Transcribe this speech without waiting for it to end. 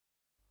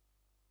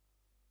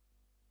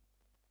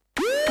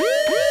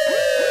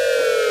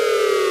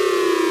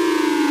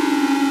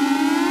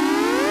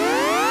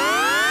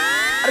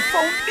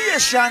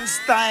Demolition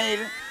style.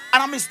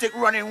 And a mistake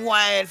running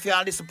wild for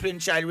your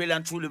disciplined child, real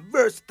and truly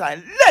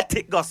versatile. Let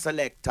it go,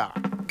 selector.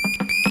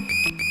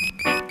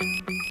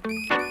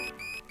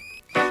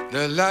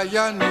 The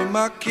lion is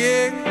my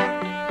king,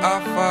 I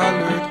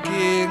followed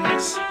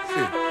kings.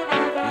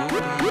 Oh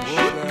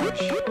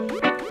gosh.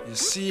 You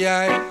see,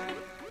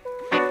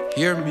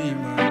 hear me,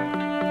 man.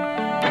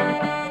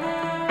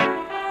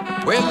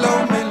 Well,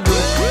 how me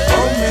look,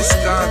 how me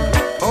stand,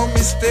 how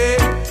me stay.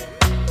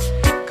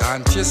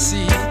 Can't you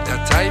see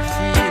that I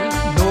feel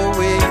no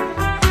way?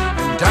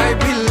 And I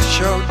will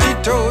shout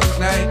it out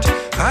night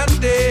and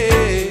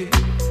day.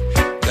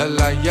 The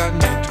lion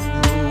it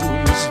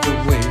rules the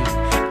way.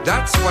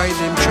 That's why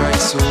them try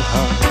so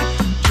hard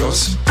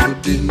just to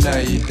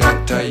deny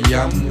that I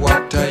am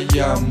what I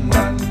am.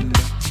 And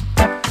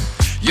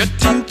you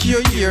think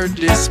you hear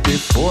this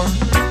before?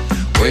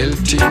 Well,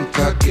 think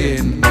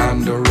again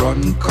and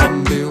run,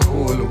 come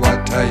behold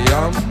what I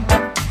am.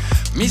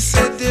 Me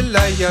said the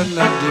lion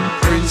of the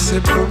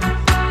principle,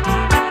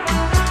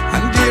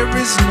 and there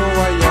is no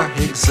higher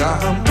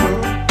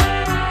example.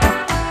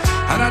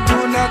 And I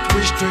do not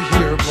wish to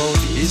hear about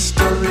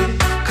history,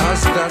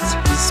 cause that's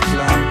his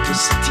plan to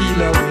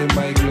steal away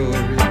my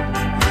glory.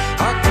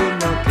 Again,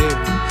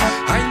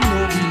 I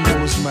know he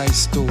knows my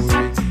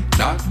story,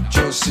 not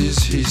just his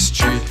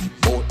history,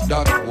 but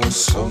that was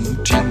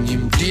something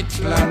him did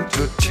plan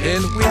to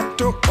tell with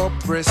to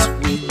oppress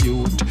we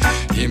youth.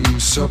 Him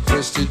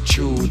suppress the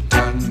truth,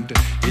 and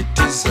it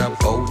is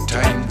about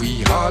time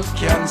we all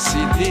can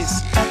see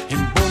this.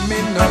 Him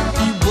booming up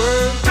the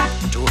world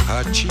to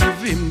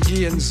achieve him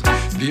gains.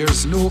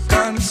 There's no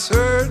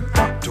concern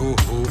to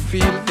who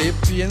feel the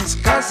pains,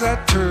 cause a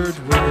third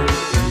world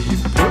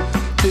people,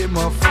 them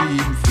a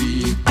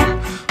feeble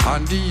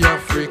on the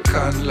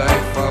African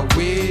life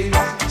aways.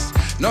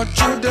 Not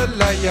you the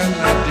lion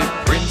and the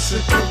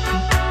principle.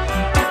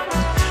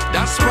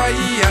 That's why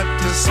he had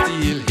to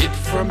steal it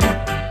from you.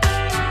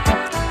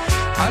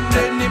 And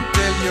then him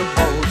tell you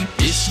about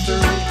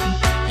history.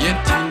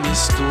 Yet in his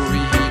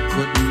story he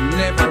could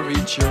never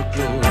reach your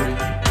glory.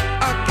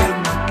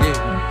 Again,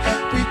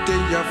 we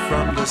there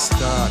from the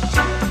start.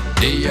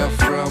 They are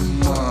from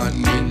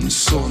morning,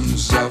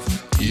 sons of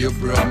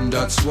Abraham.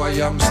 That's why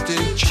I'm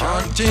still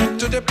chanting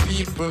to the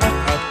people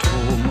at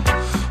home.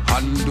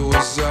 And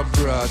those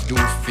abroad who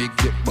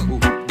forget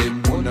about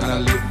them wanna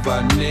live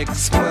a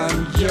next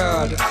man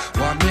yard.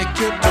 Why make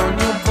you turn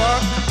your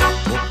back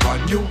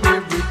upon your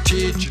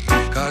heritage?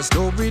 Cause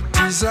though it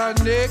is our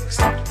next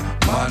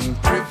man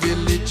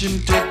privilege,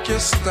 and take your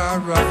Star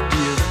of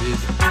David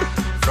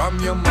from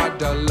your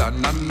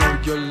motherland. I know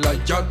your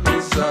lion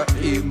is a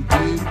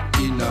emblem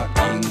in a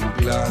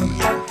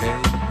England. Hey.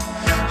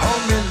 How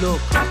me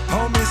look,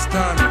 how me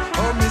stand,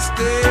 how me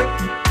stay.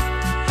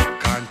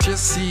 Can't you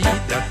see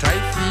that I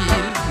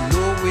feel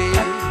no way?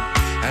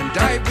 And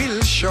I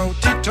will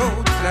shout it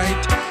out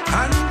night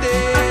and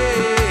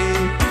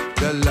day.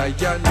 The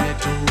lion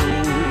it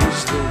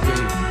rules the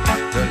way.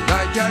 The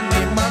lion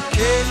in my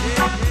king,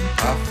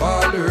 of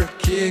all earth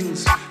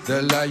kings.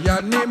 The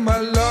lion in my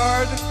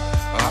lord,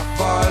 of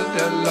all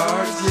the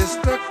lords. Yes,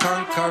 the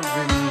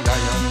conquering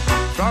lion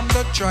from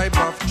the tribe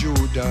of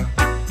Judah,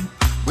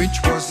 which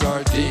was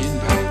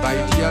ordained by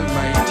the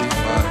Almighty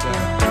Father.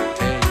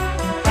 Hey.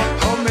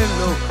 How me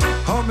look,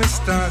 how me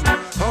stand,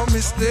 how me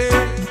stay.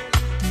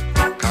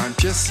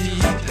 Can't you see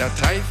that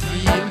I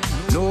feel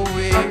no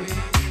way?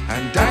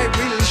 And I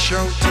will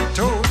shout it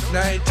out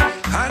night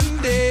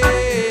and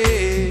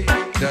day.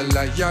 The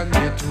lion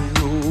it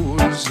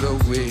rules the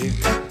way.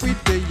 We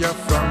they are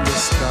from the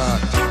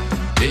start.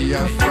 They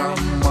are from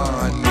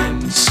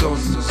morning,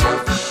 sons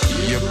of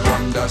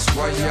Abraham. That's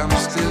why I'm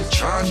still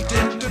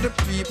chanting to the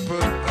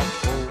people of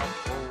hope.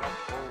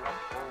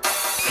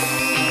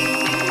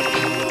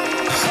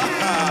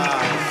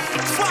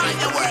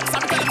 Fireworks,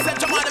 I'm telling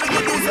Central Man, we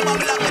can use them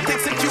up and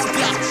execute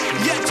ya.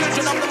 Yeah,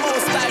 children of the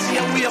Most High,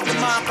 yeah, we have the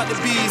mark of the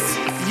beast.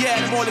 Yeah,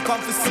 them only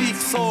come for seek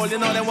soul, you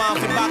know they want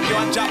to back you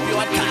and drop you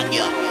and tag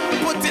you.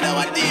 Put in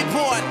our deep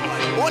one.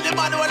 Only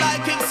man who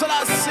like King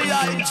Selassie,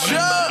 I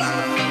Joe.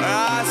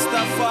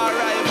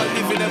 Rastafari, ever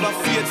living, ever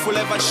faithful,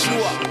 ever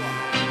sure.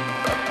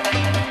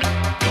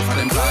 For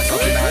them class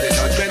up in the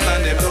judgment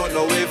and them don't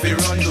know if we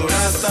run to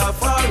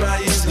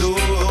Rastafari is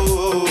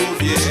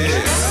love,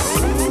 yeah.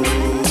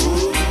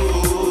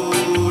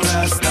 Oh,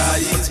 Rasta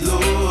is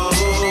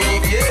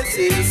love, yes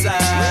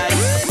inside.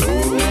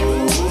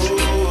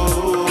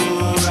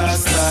 Oh,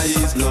 Rasta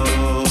is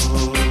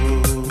love.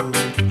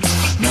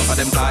 None of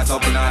them class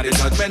up in the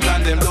judgment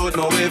and them don't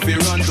know if we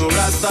run to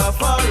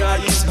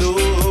Rastafari is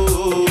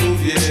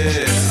love,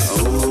 yeah.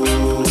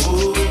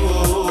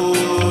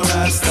 Oh,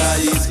 Rasta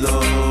is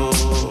love.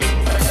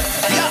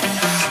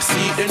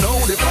 They know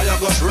the fire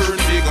go burn,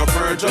 they go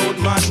purge out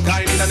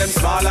mankind in them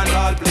small and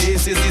all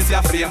places. These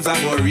your flames that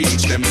go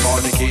reach them.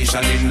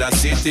 Fornication in the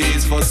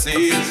cities for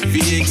sale.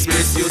 We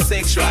express your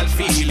sexual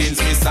feelings,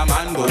 Mr.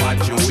 Man, go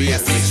watch your way.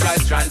 Sexual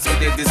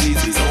transmitted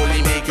diseases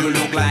only make you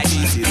look like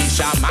easy. The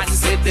shaman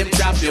said them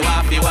trap you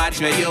off, you watch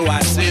where you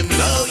watch swim.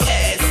 Oh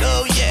yes,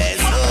 oh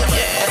yes, oh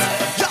yes.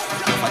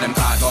 Enough of them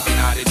caught up in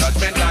all the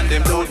judgment and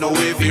them don't know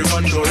if you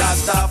run to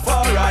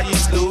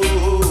Rastafari's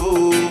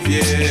love,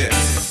 yeah.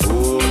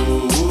 Ooh,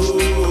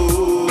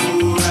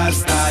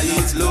 Rasta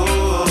is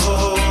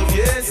love,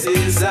 yes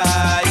is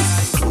I.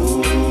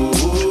 Ooh,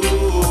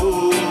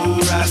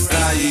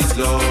 Rasta is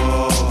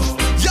love.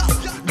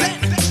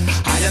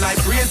 I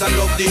praise and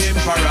love the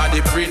emperor,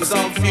 the prince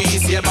of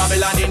peace. Yeah,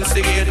 Babylon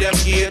instigate them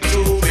here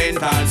to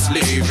mental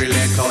slavery.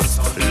 Let us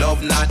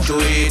love not to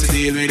hate,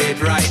 deal with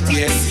it right.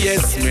 Yes,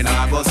 yes, me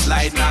nah go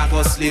slide, nah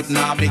go slip,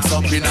 nah mix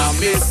up in a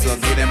miss. So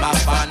give them a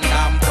fan,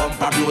 damn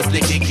thumper,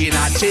 closely kick in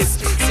a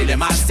chest. See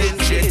them a sin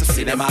chest,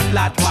 see them a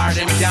flat war,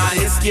 them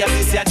can't escape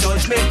this your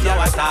judgment, yo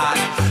at all.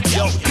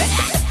 Yo,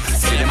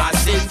 see them a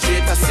sin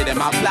traitor, see them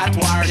a flat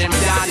war, them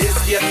can't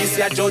escape this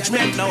your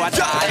judgment, no at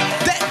all.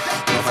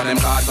 Enough of them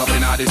caught up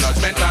in all the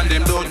judgment and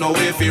them don't know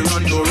if you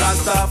run to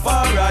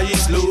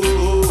Rastafari's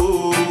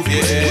love,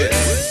 yeah.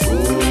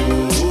 Ooh,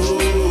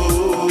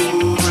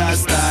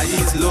 Rasta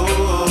is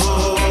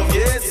love,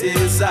 yes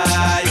is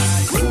I.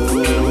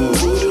 Ooh,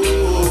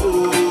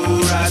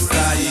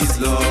 Rasta is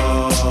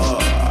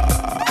love.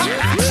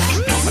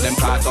 Enough of them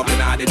caught up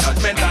in all the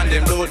judgment and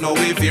them don't know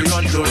if you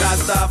run to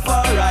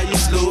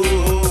Rastafari's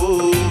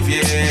love,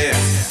 yeah.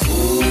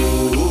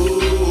 Ooh,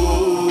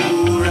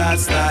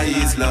 Rasta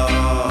is love.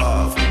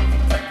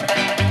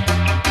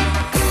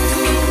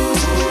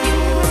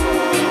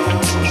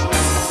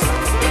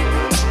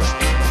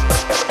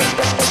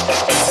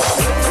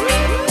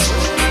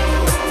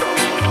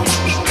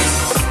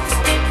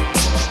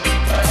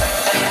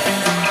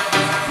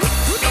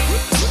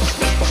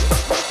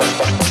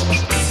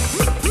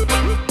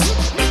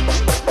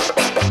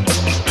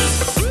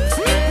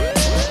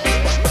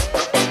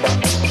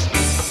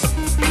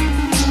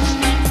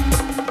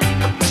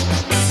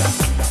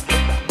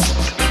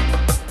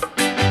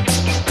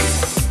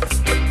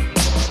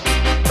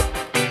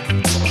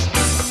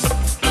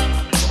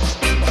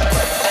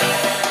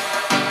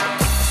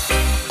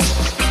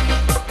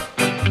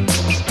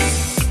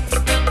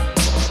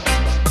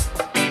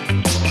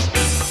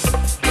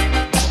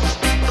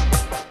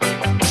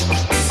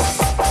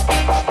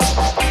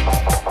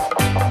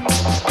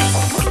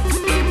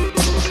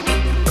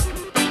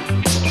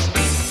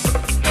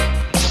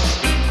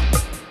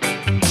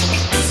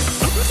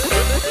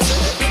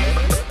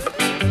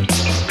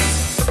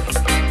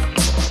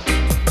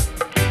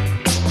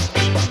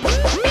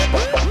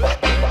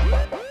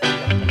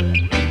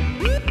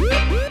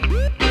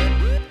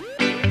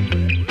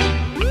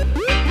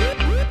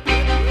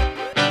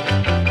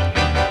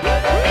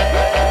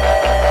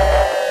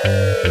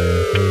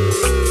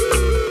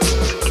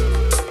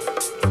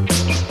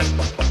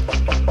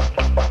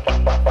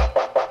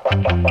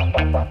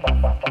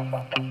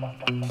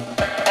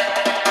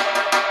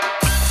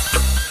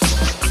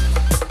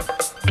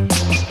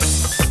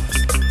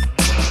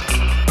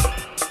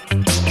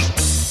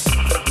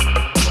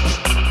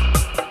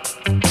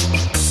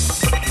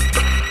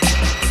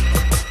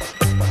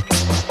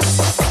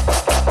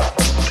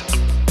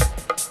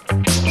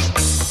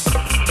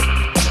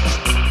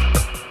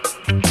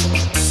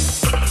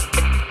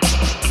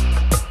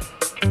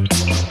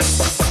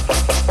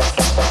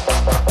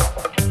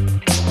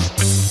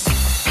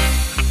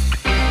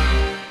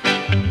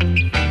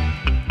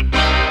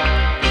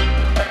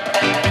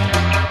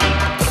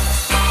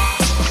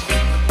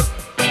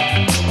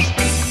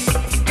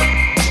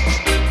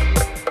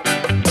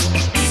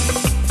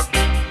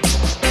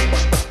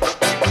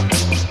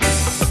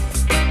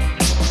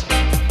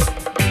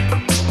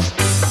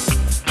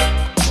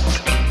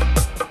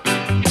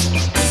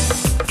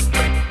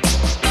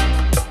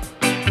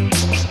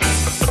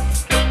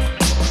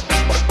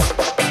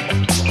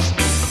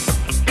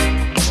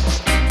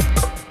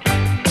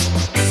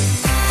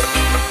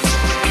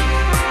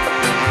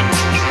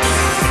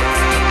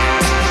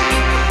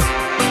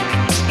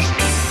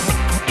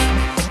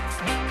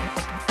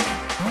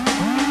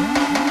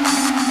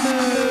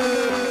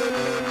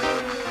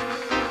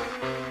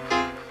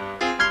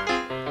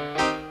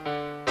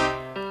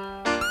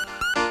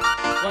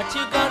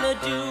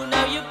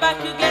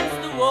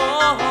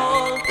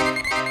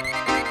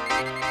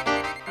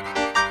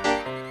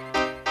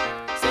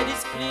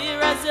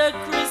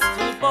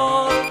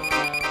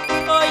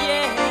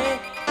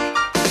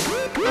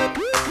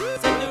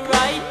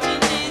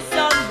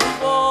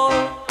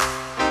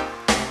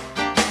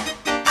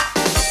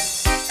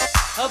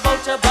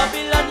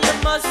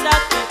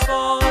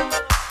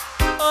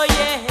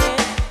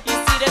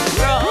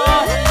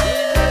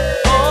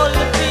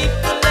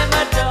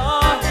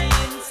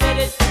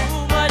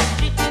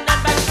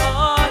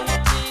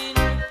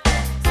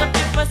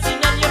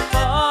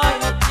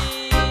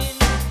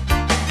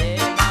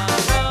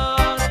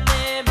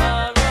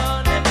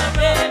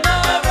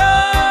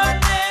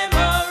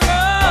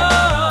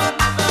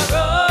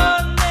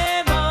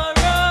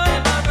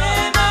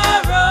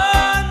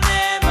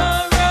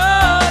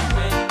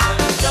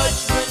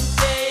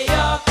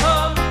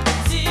 Come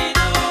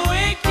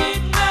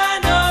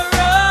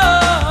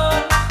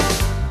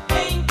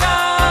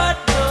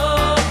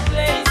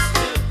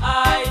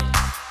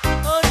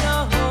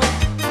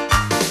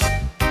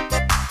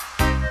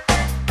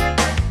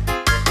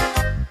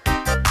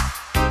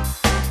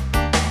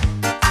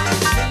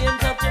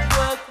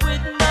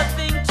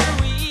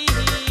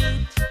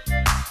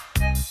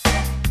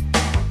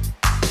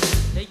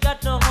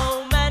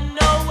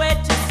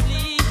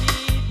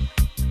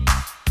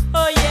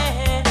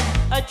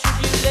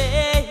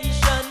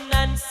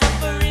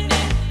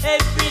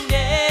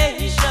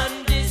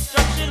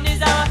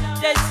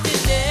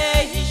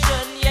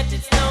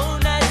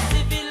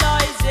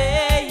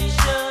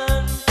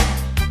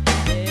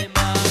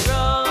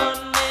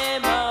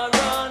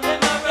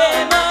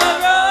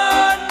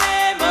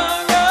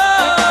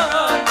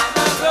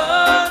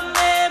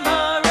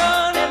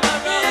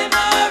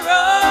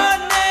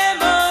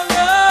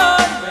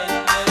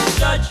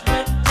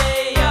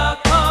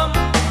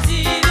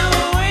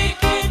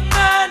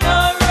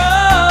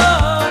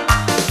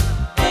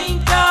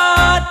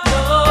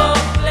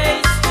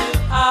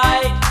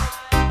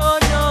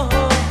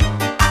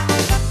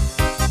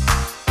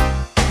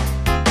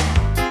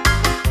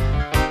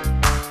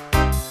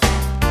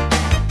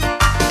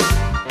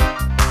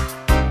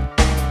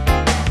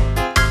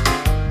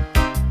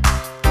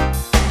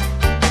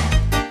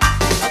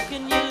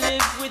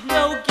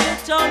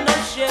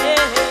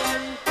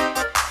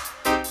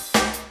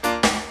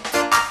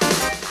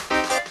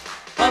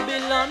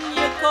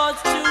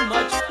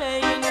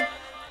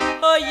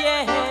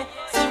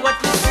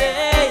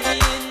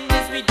saying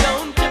is we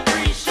don't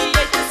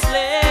appreciate the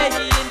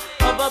slaying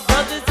of our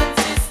brothers and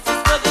sisters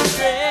for the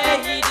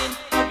trading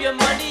of your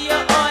money,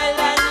 your oil,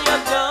 and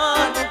your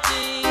gun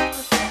thing.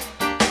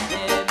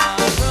 Them a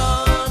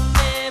run,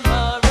 them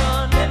a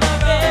run,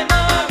 them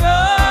a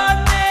run,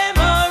 them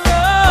a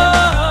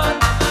run,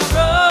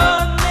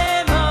 run,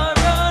 them a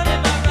run,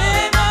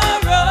 them a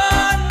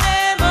run,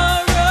 them a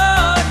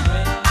run.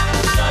 When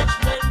the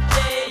judgment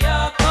day a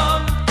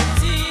come,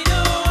 see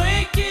the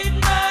wicked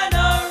man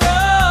a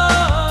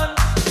run.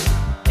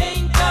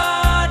 Ain't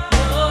got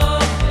no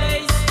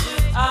place to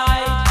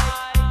hide.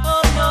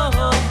 Oh no.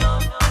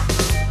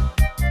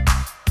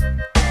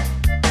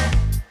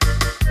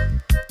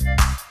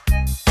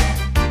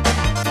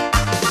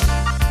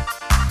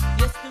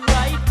 Yes, the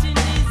writing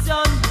is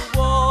on the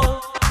wall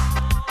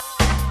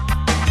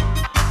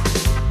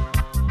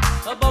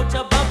about a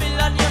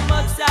Babylon you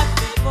must have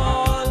to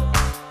fall.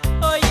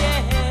 Oh yeah,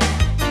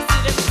 you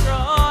see them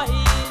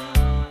crying,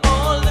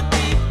 all the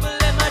people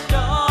them are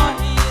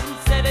dying.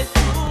 Say there's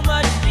too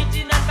much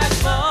cheating and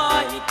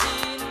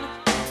backbiting,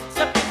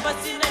 so people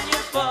sin and you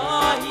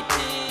fighting.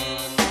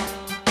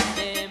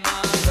 Them a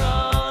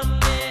run,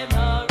 them a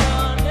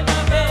run, them a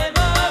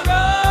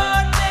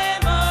run,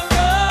 them a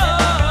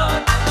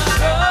run,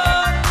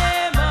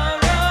 them a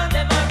run,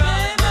 them a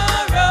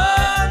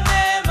run,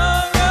 them a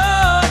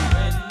run.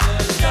 When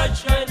the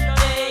judgment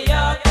day a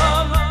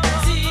come,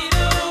 see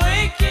the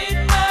wicked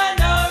man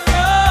a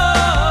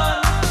run.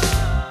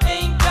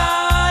 Ain't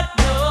got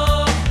no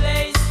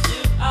place to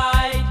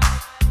hide.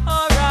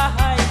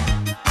 Alright.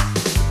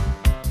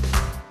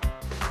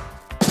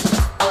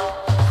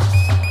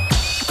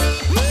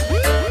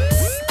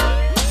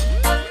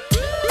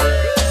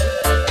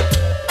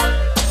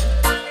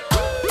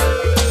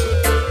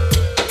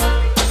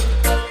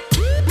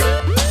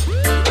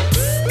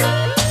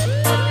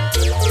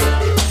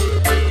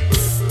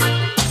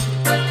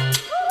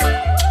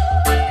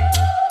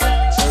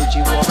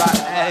 Searching for an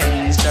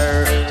answer.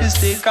 Just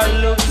take a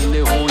look in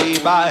the Holy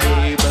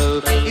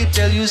Bible. It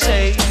tell you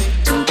say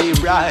to be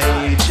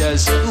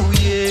righteous. Ooh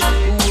yeah,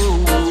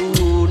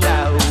 ooh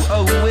now,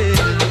 oh well.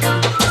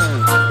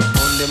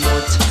 On the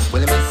moat,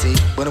 well me say,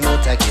 when the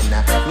moat again.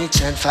 Me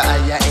chant for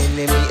your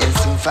enemy and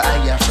sing for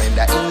your friend.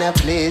 In a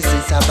place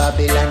it's a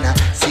Babylon.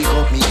 Seek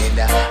up me end.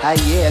 I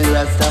yell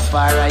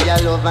Rastafari, I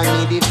love and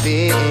me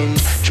defend.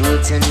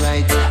 Truth and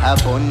right,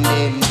 upon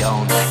them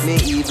down. Me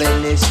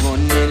evilness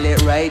run, me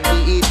let right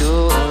be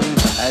done.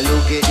 I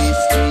look at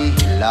history,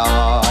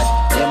 Lord.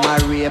 Them a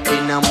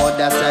raping a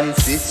mothers and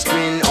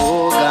sistering,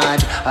 oh God.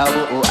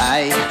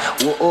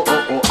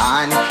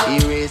 And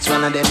erase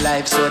one of them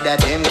lives so that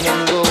them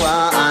can go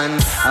on.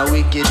 A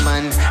wicked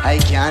man, I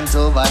can't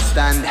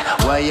overstand.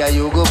 Why are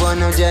you go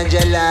no judge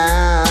a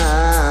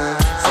land?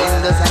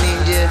 Send us an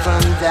angel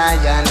from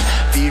Zion.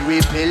 We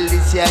repel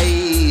this your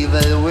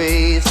evil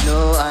ways.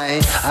 No,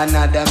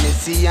 another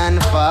Messiah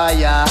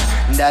fire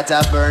that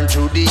I burn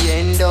through the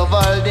end of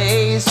all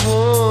days.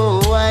 Oh,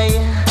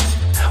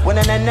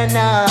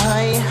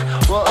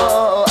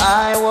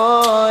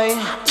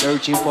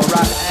 searching for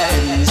an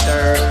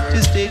answer.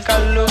 Just take a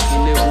look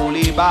in the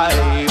Holy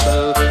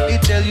Bible.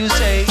 It tell you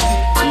say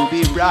to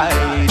be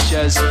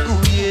righteous.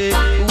 Ooh yeah,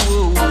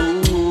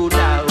 ooh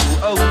now,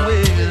 oh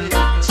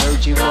well.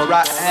 Searching for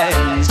an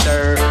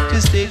answer.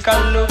 Just take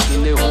a look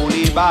in the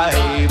Holy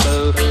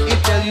Bible.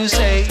 It tell you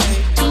say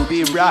to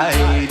be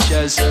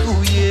righteous.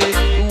 Ooh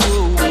yeah,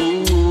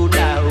 ooh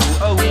now,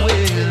 oh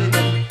well.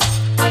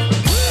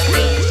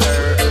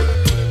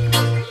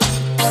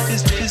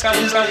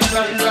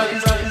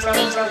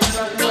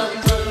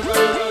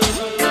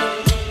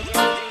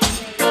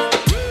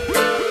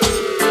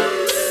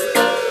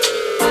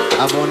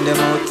 Upon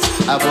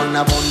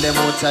them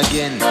out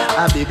again.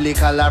 A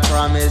biblical a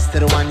promise to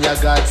the one you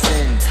God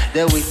sent.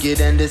 The wicked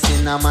and the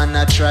sinner man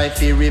a try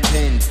to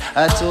repent.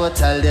 A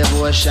total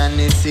devotion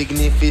is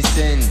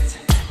significant.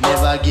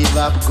 Never give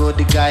up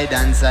good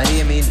guidance, I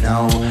hear me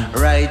now.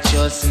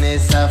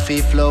 Righteousness a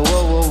fi flow,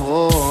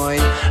 lows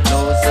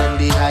on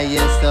the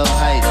highest of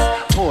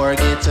heights. Poor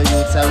ghetto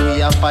youths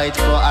we a fight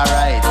for our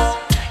rights.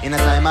 In a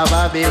time of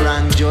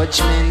Babylon,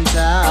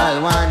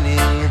 judgmental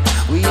warning.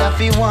 We have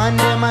to warn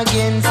them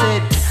against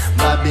it.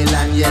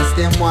 Babylon, yes,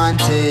 them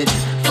wanted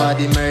for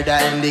the murder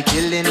and the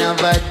killing of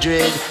a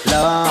dread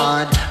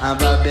Lord. And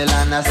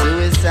Babylon are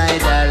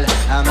suicidal.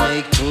 I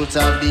make truth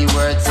of the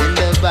words in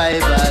the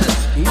Bible.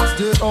 It's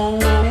the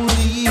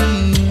only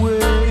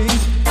way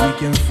we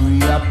can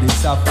free up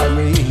this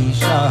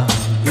operation.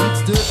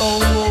 It's the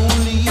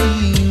only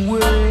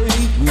way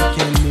we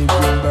can live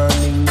in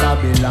burning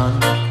Babylon.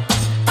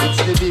 It's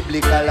the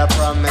biblical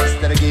promise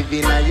that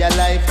giving of your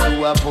life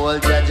to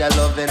uphold Judge,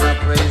 love and a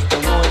praise the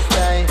Most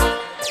High.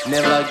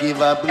 Never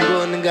give up,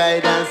 gun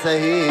guidance, I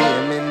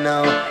hear me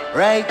now.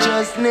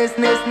 Righteousness,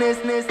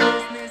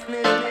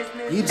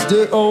 it's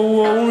the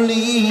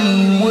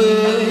only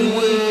way.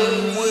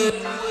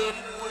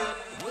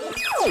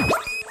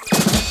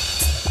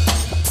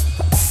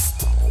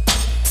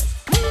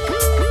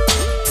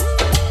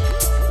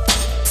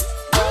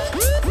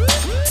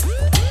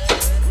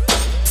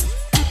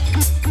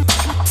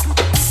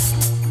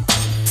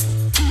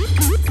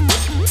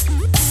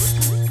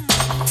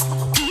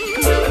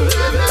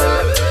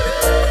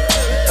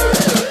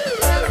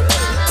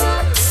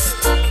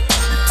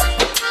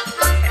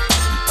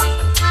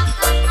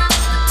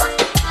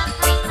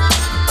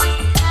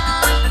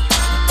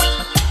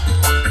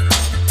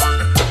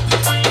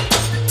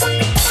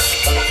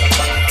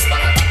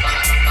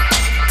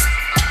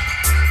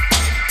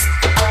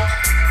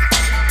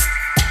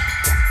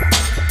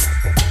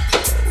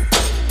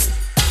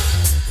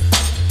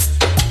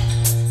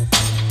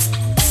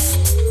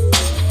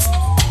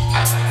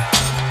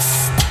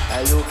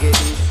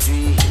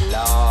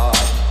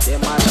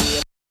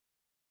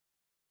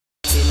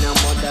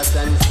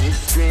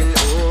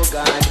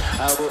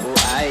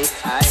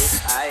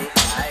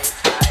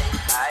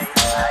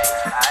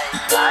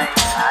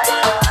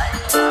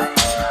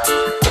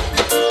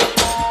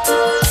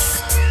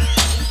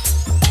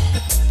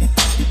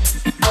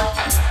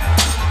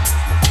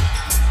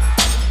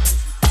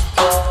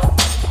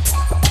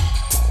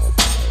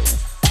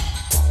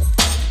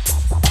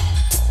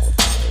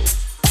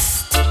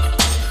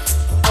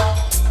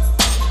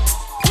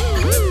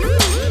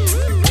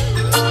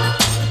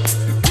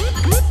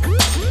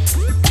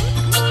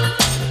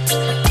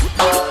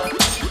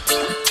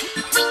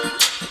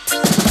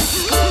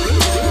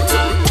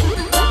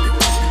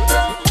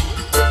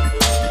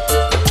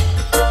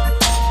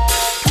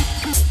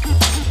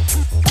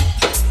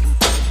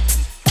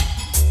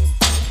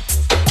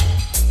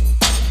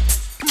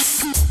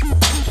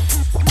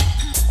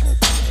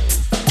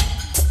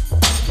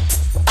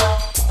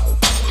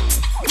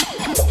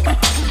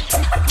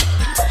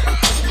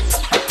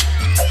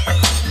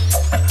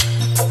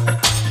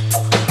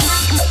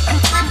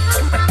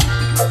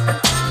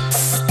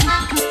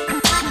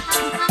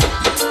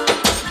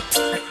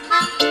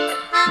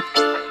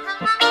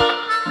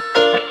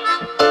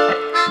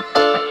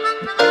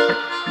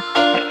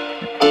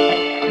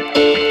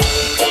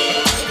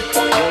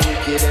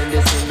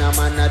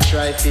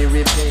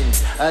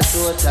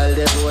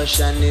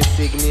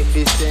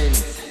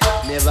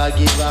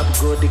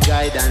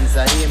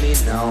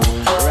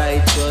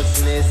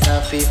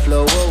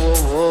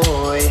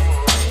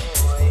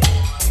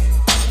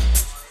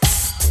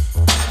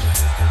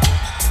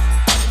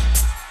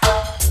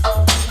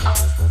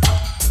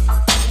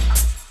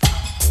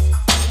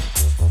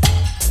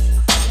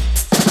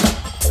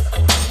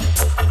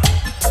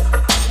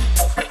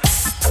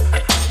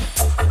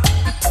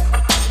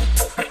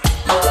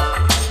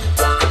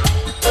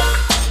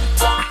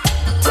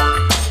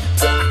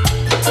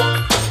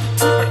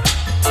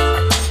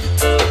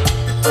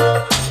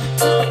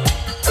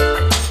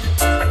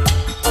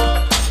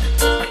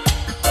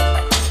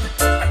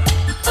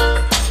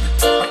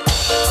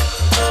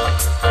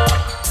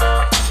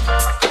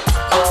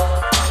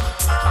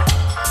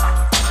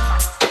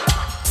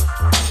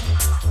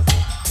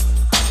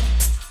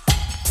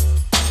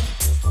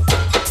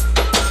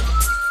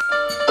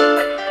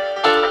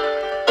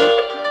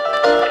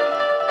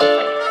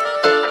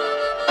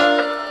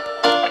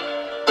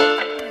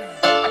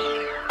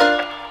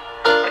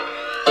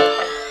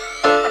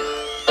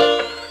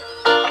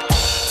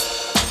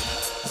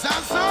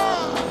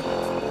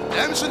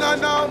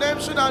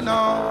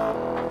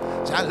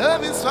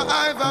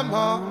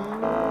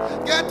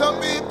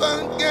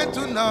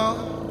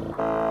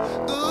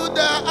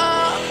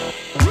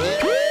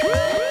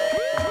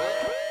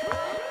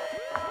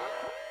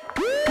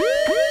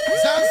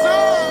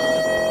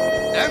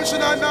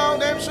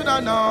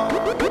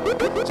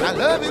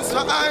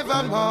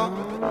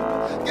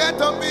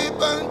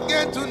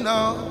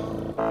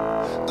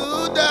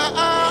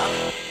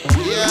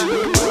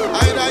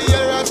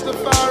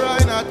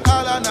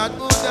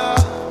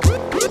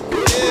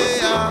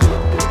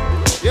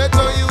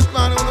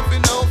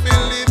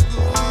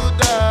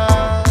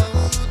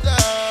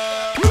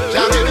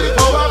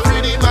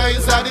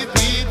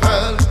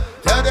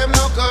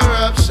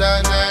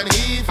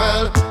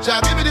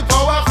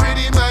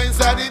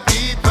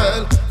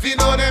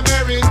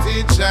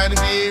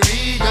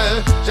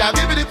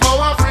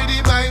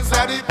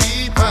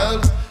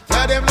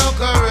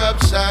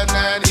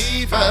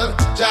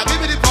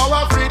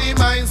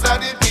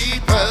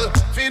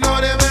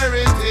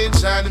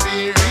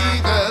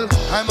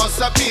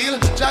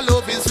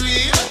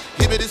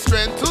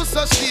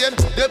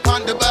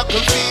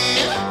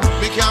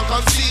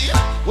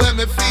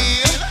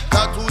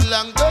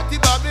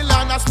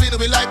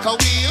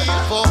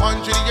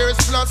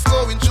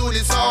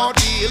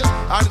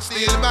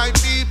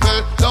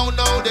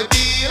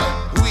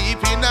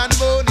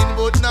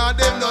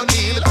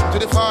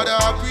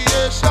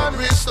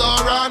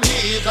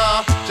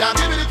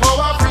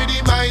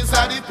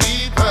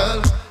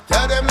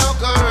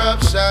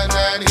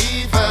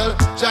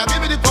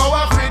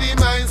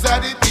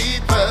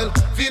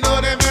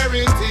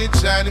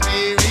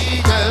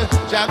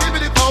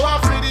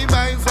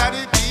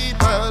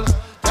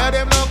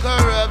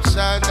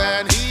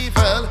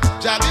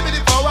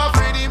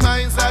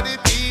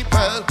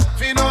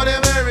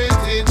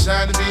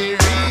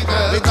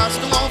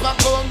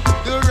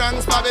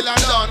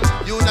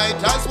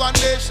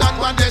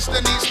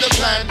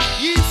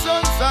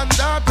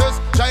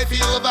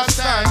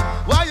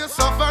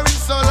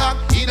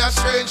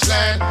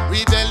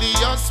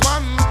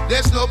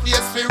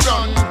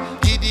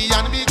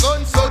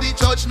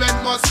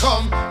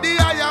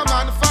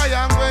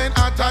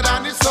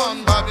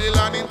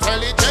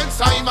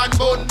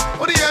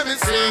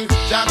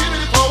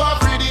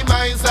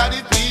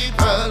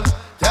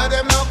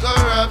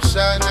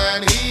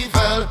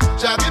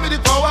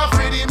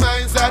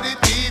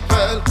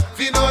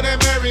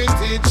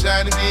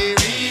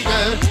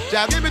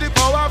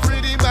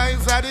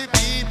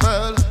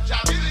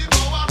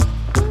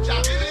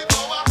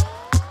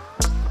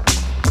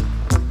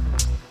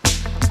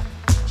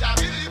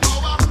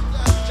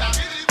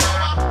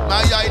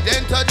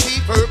 identity,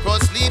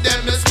 purposely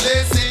them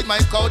misplace it. My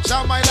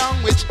culture, my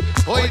language,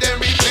 boy them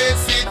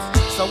replace it.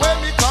 So where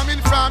me coming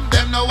from,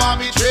 them now want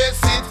me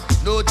trace it.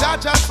 No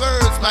judge at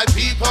first, my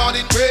people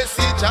embrace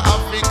it. Your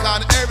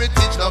African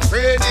heritage, no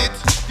afraid it.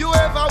 You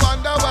ever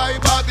wonder why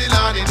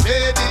Babylon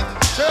invaded?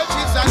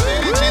 Churches and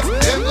villages,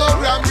 them go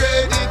ram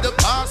ready. The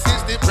past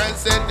is the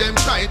present, them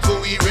try to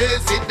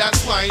erase it.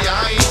 That's why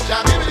I ain't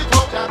jamming it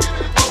up.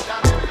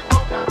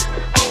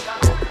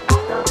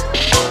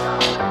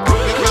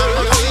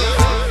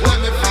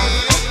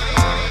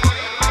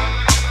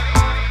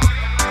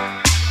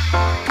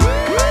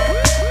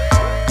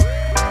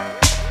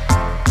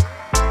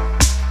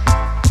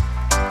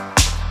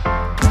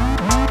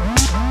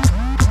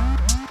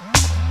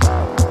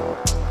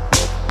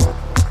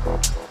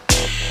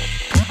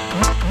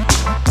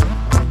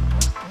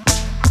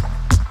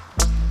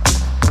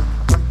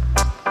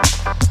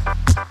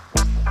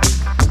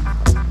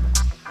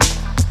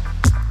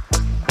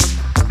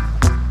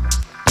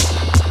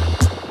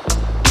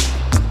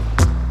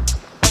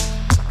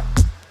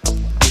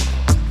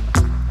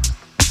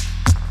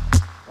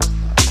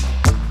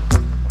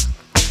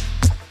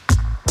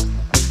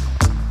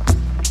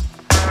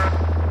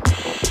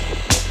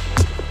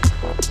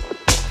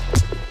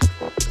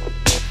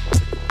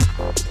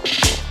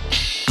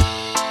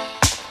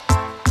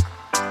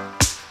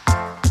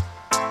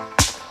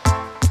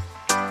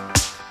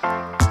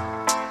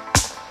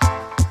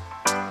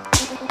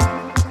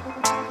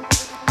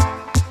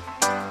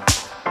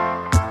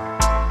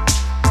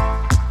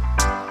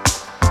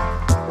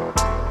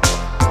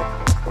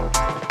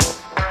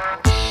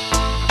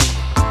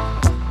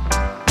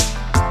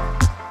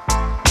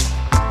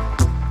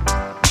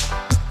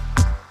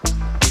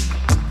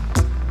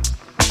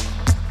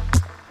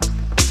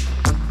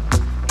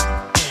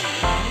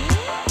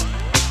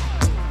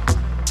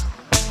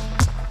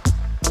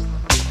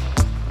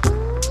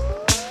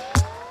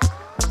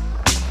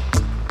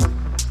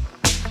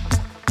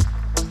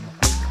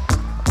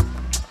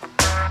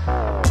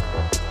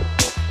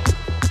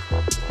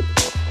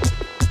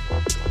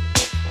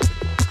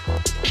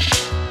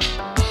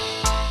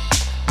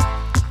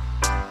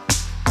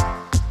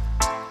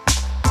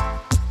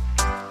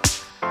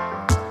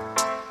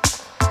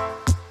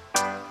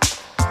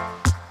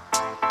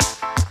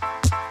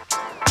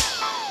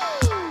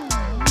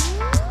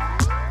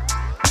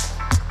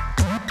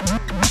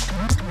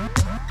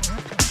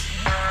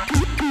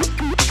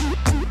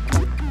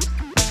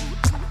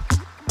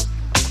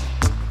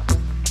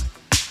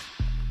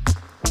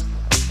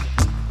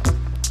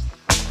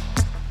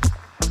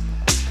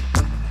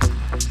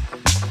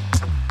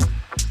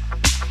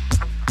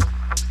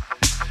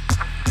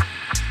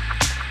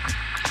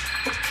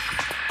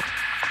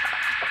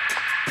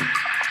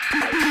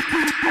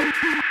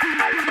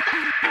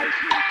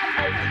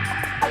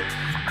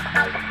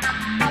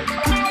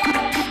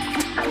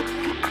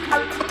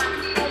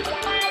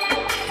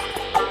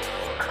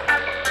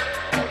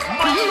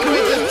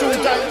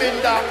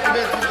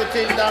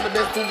 Down the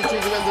best tune the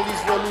trees when the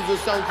least one lose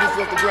sound cliff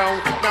off the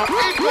ground. Now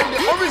here come the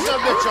original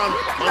veteran.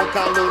 Man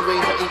can't no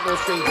ranger, ain't no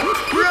stranger.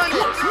 Run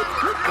it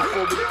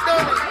before we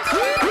done it.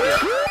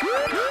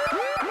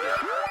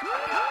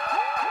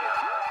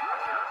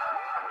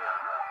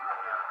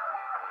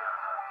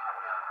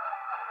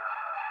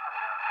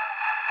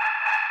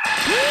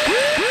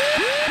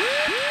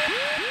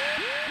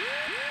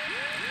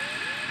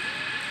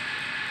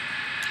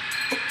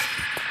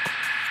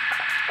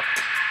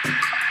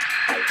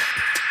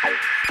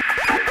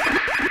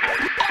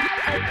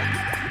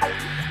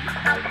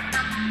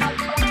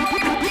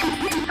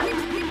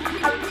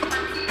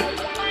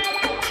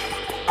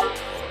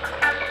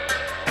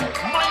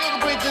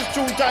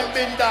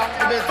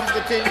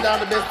 Down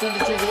the best tune the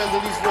trees when the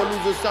least one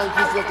lose sound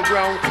cliff off the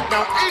ground.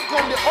 Now here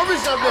come the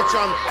original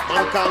veteran.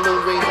 Man can't no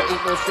ranger,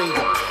 ain't no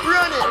stranger.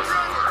 Run it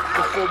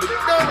before we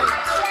done it.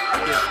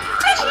 Yeah.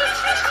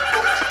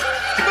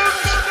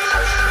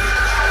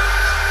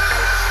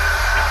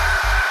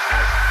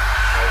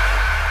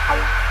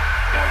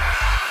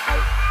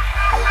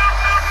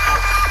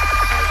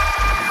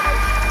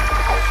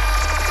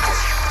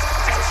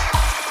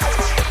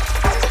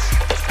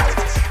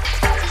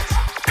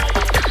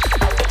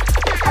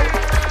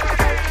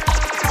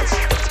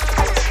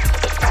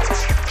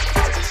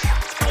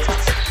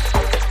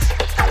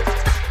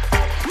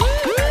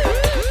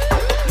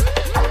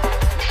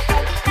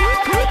 Woo!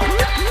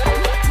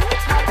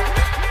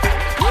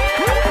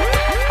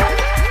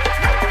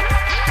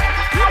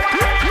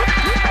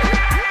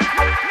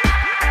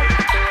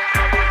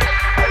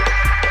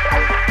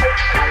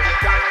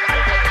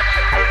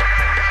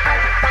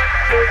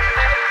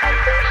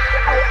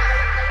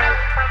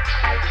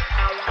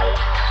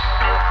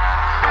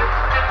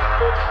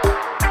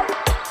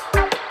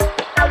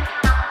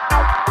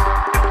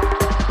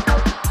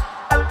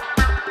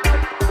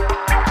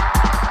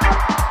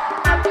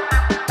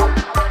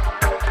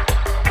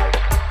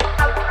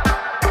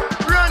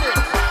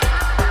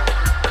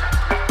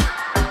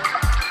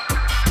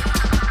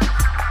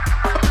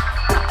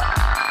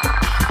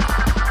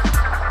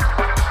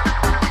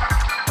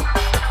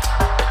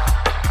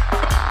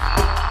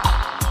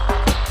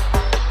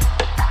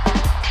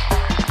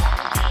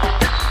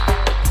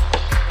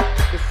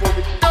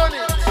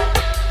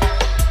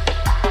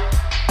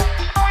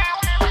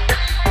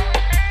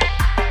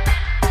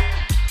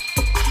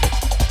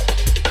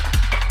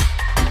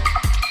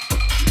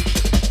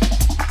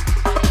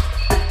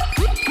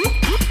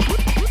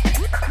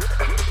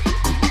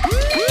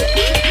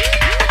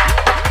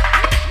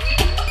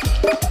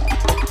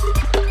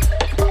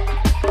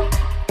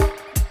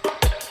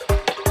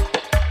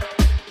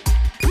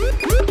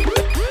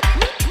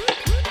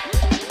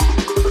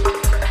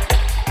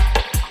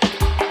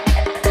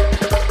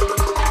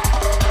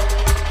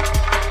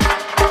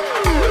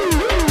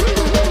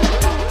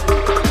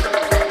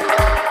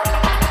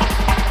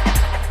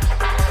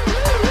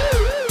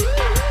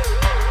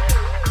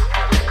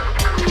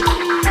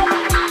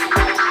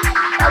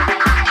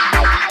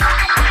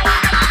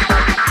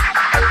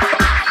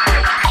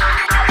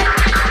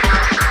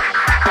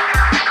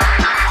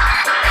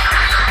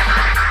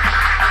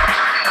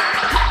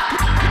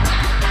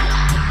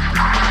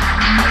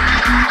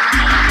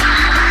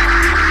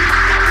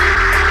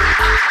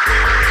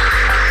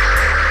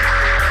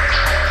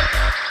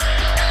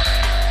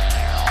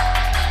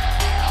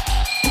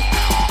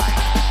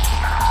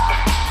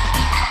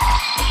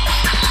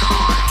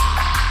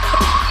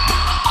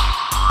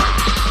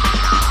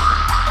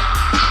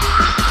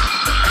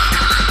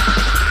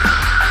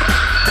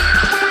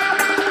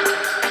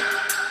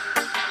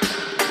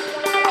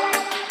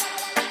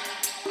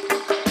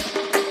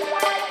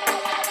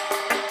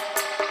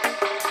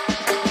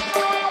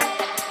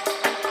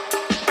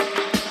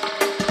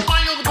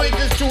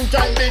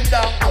 two-time bend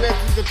down. The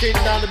best is the king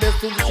down. The best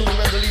to the children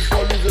and the least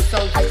will lose the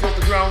sound, kiss off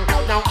the ground.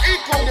 Now in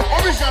come the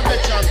original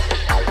veteran.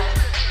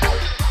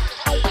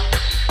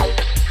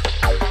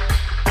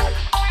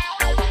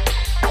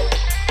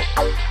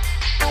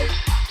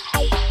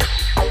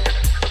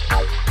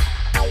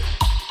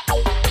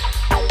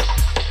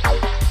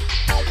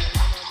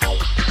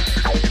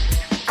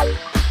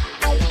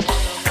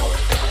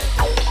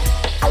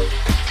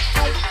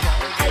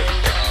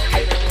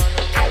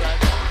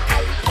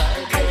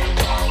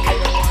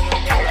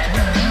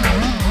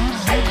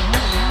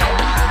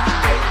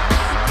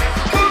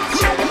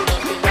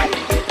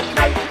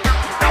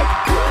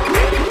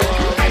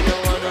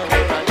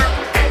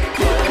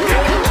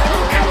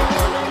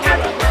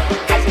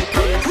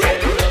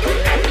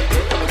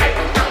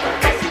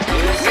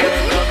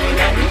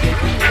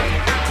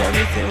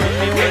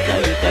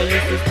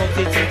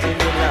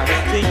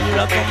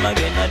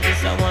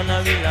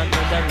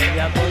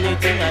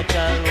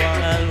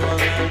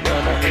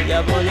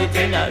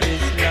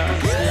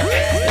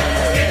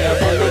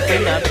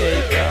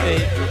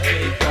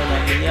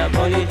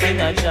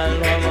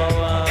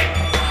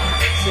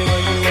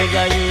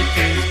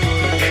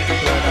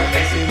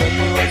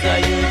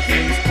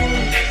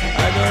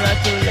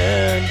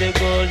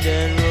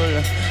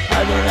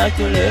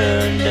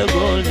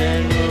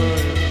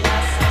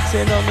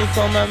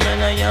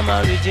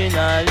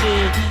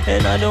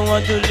 And I don't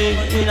want to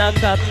live in a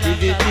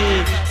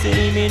captivity.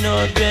 See me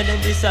no dread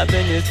and this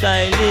happen in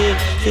style.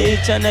 See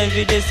each and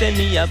every day say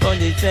me upon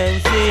the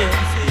senses.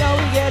 Now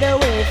we get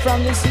away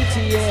from the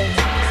city,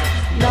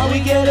 yeah. Now we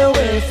get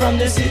away from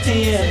the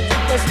city, yeah.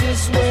 Cause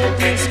this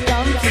world is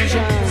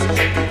confusion.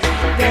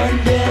 One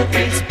day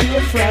it's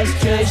pure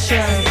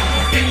frustration.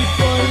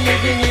 People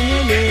living in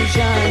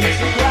illusions.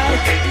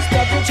 Right?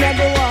 Stop each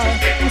other war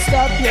and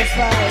stop your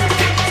fight.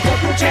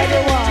 Stop each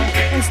other war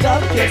and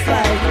stop your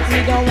fight.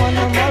 We don't want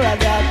no more of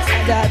that.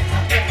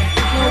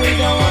 No, we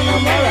don't want no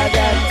more of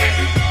that.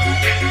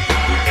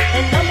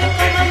 And now me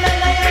come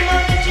and I am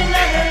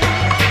original.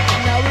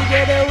 Now we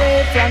get away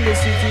from the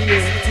city,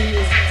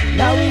 yeah.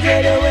 Now we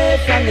get away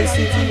from the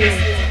city, yeah.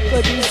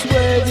 But this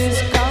world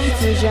is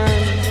confusion.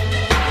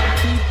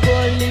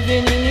 People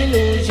living in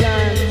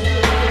illusion.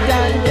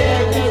 Down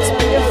there it's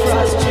pure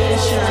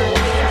frustration.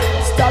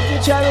 Stop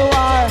your tribal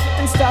war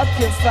and stop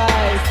your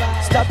fight.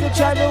 Stop your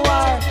tribal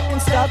war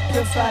and stop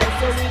your fight.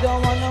 So we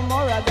don't want no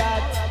more of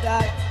that.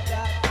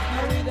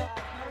 No, we don't.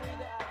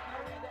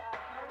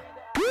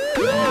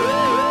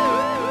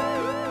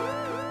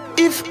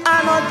 If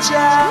I'm not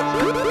Jack,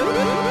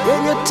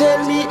 then you tell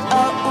me,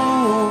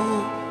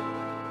 oh,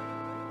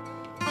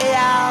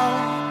 yeah.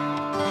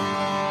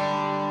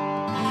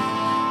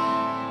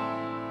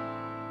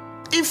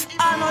 If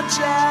I'm not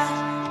Jack,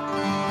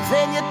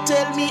 then you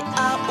tell me,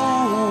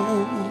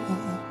 oh,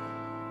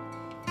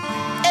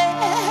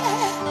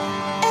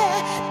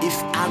 if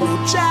I'm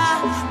not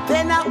Jack,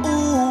 then I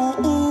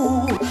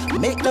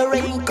make the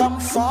rain come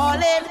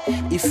falling.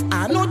 If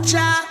I'm not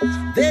Jack,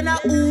 then I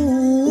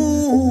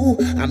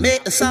I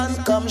make the sun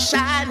come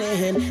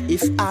shining.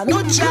 If I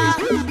know Jah,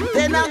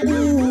 then I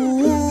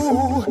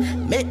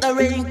make the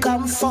rain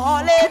come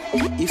falling.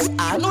 If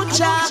I know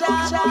Jah.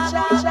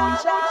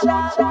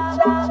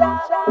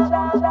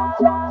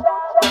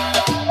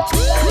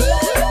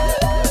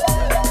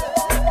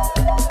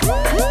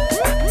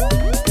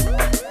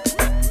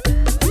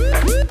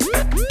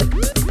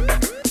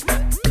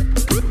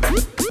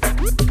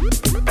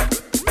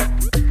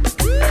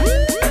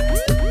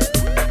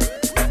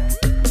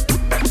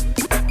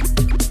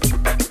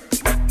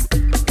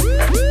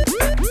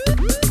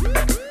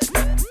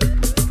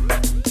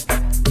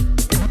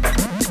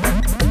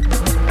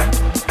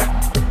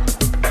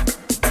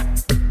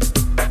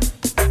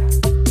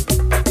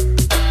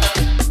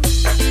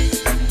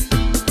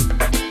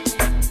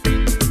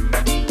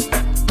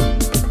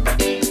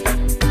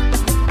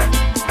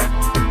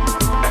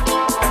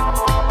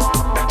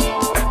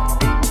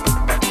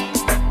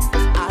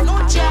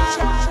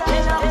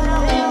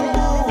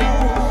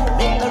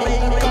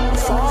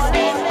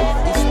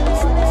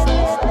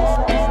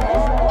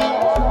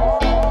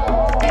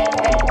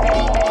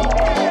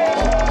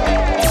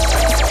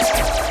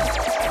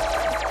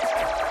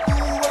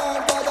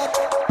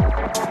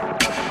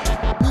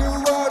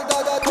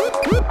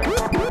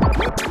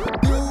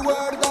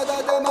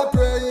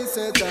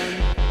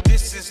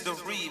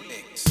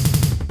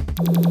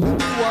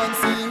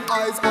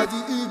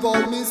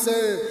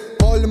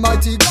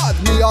 Almighty God,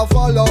 me a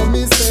follow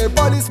me say.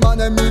 Policeman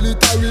and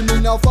military,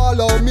 me a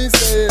follow me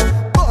say.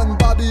 Burn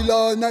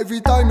Babylon every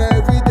time,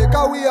 every day,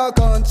 cause we are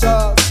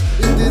conscious.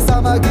 In this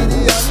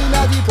Gideon, in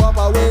a the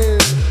proper way.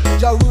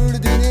 Jah rule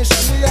the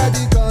nation, we are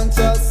the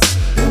conscious.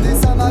 In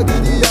this Gideon,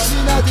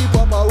 in a the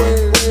proper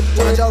way.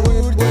 Jah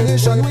rule the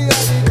nation, we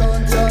are the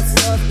conscious.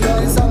 In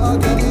this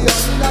Gideon,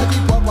 in a the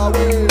proper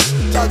way.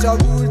 Jah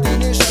rule the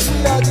nation,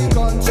 we are the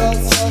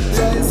conscious. In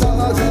this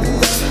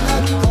Gideon, in a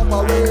the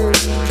proper way.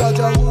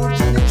 Jah rule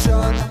the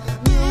nation.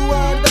 New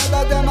world,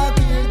 that them a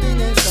kill the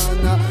nation.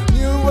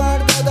 New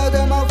world, that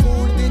them a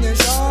fool the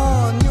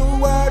nation. New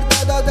world,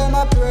 that them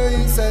a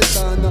praise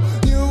Satan.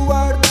 New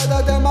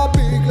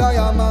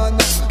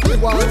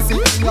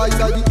rise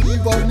of the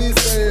evil, me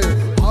say.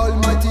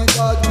 Almighty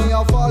God, me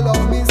a follow,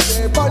 me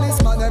say.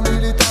 Policeman and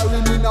military,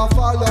 me a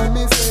follow,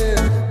 me say.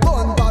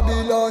 Burn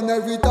Babylon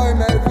every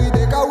time, every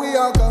day, cause we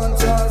are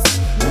conscious.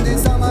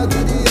 This I'm a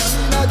Gideon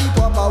in the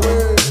proper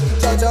way.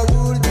 Judge a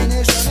rule the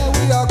nation and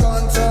we are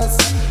conscious.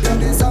 In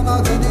this I'm a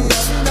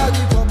Gideon in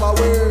the proper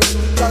way.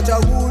 Judge a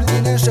rule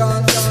the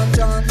nation,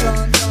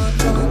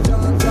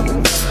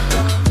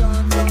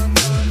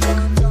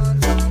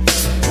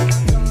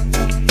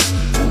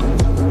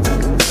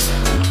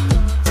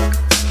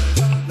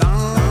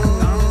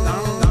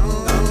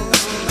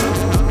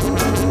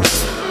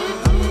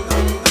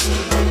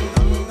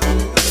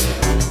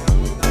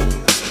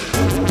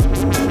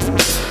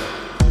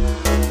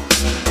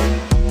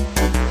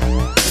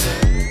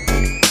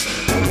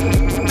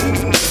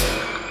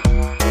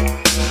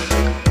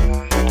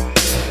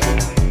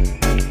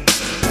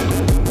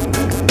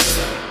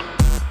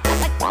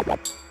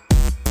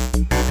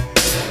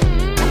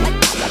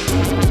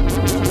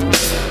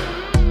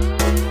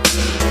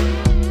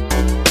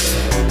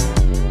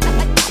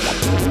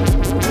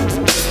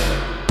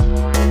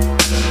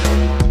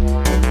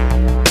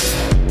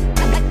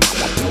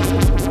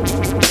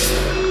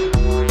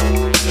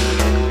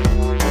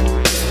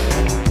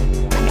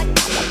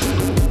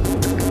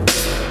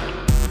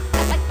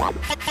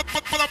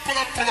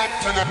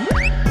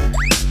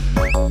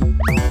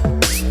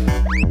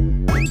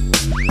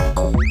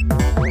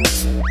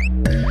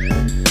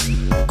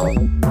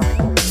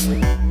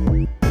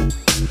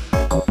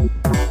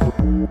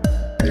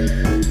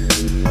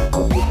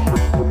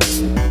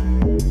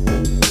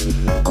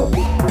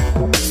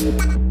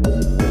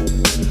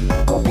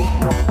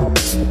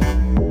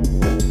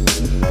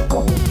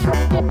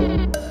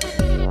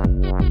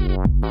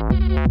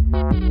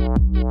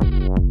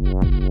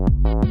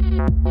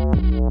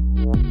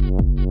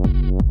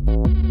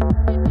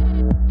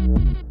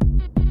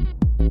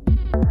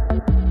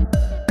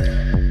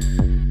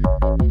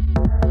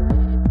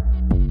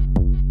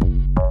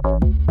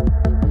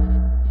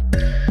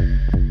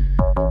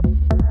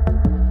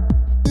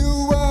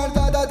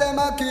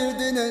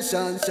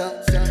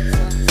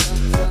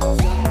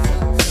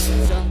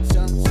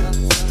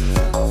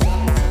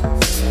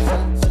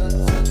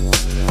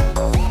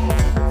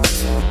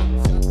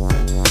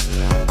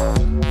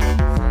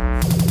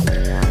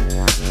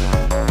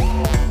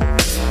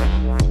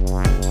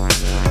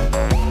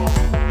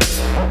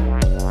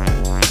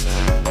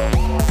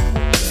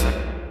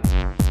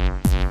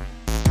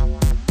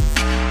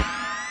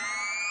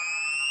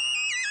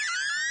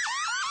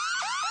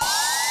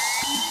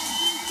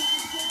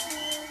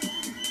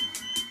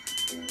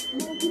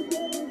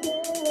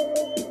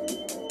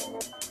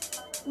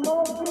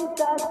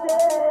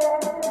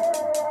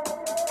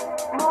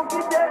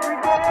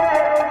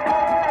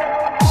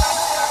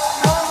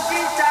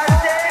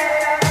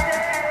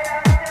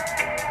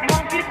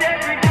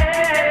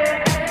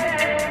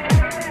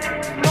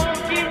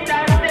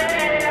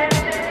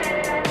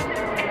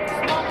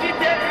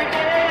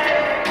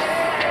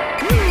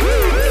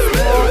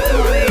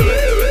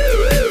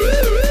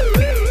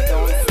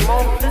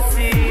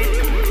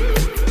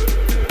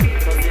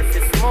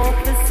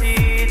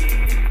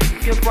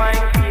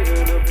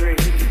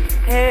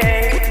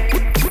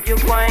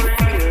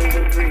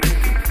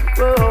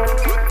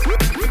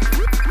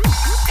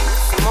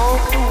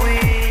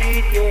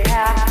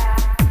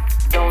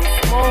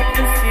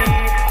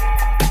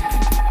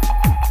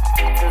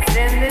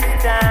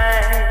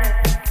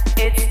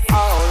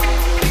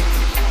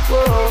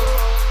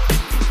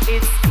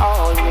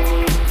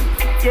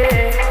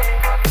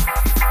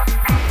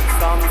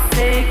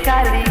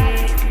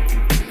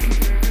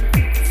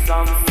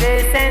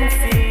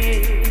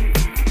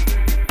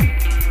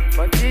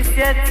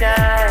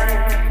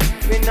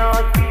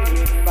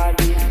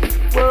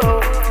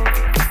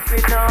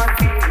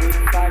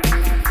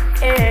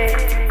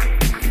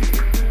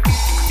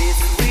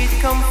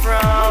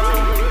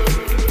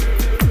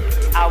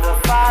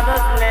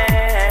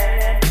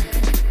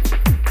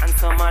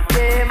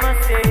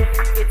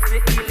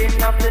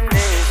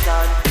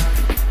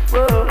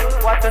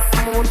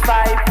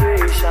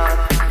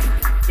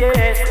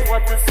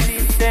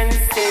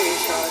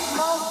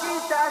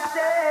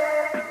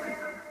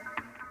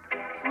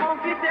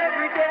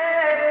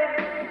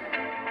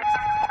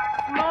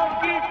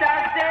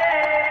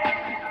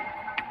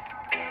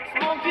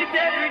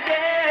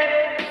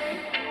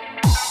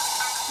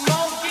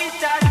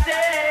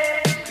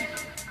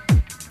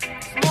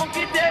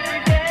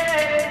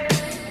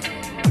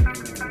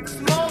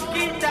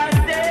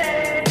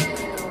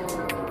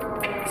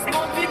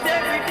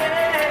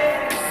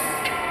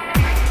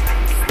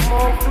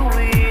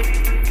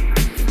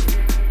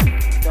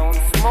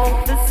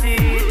 Smoke the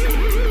seed,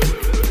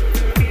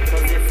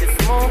 'cause if you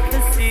smoke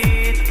the seed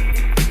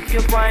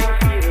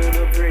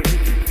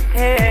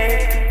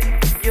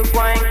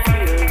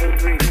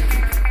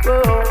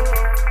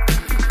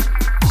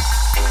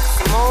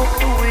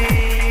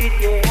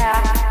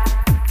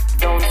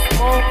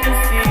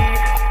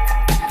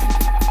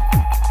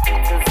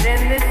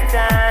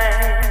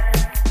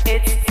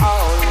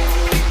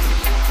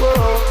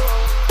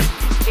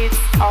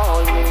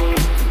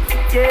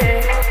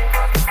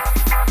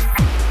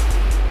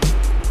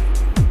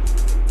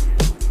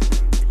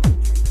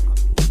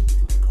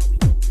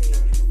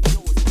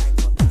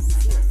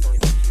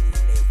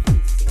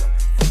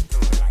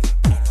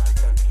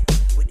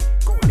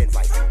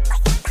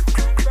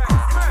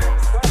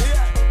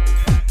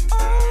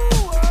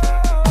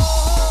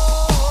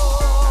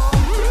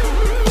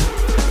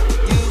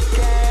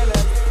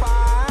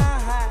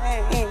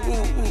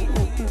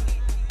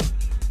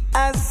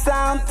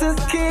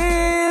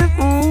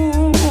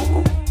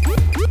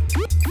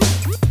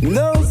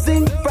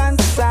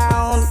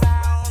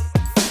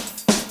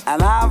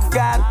and I've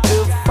got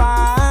to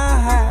find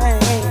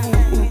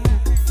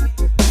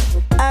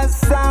a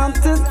sound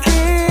to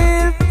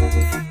keep.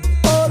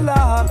 Oh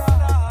Lord.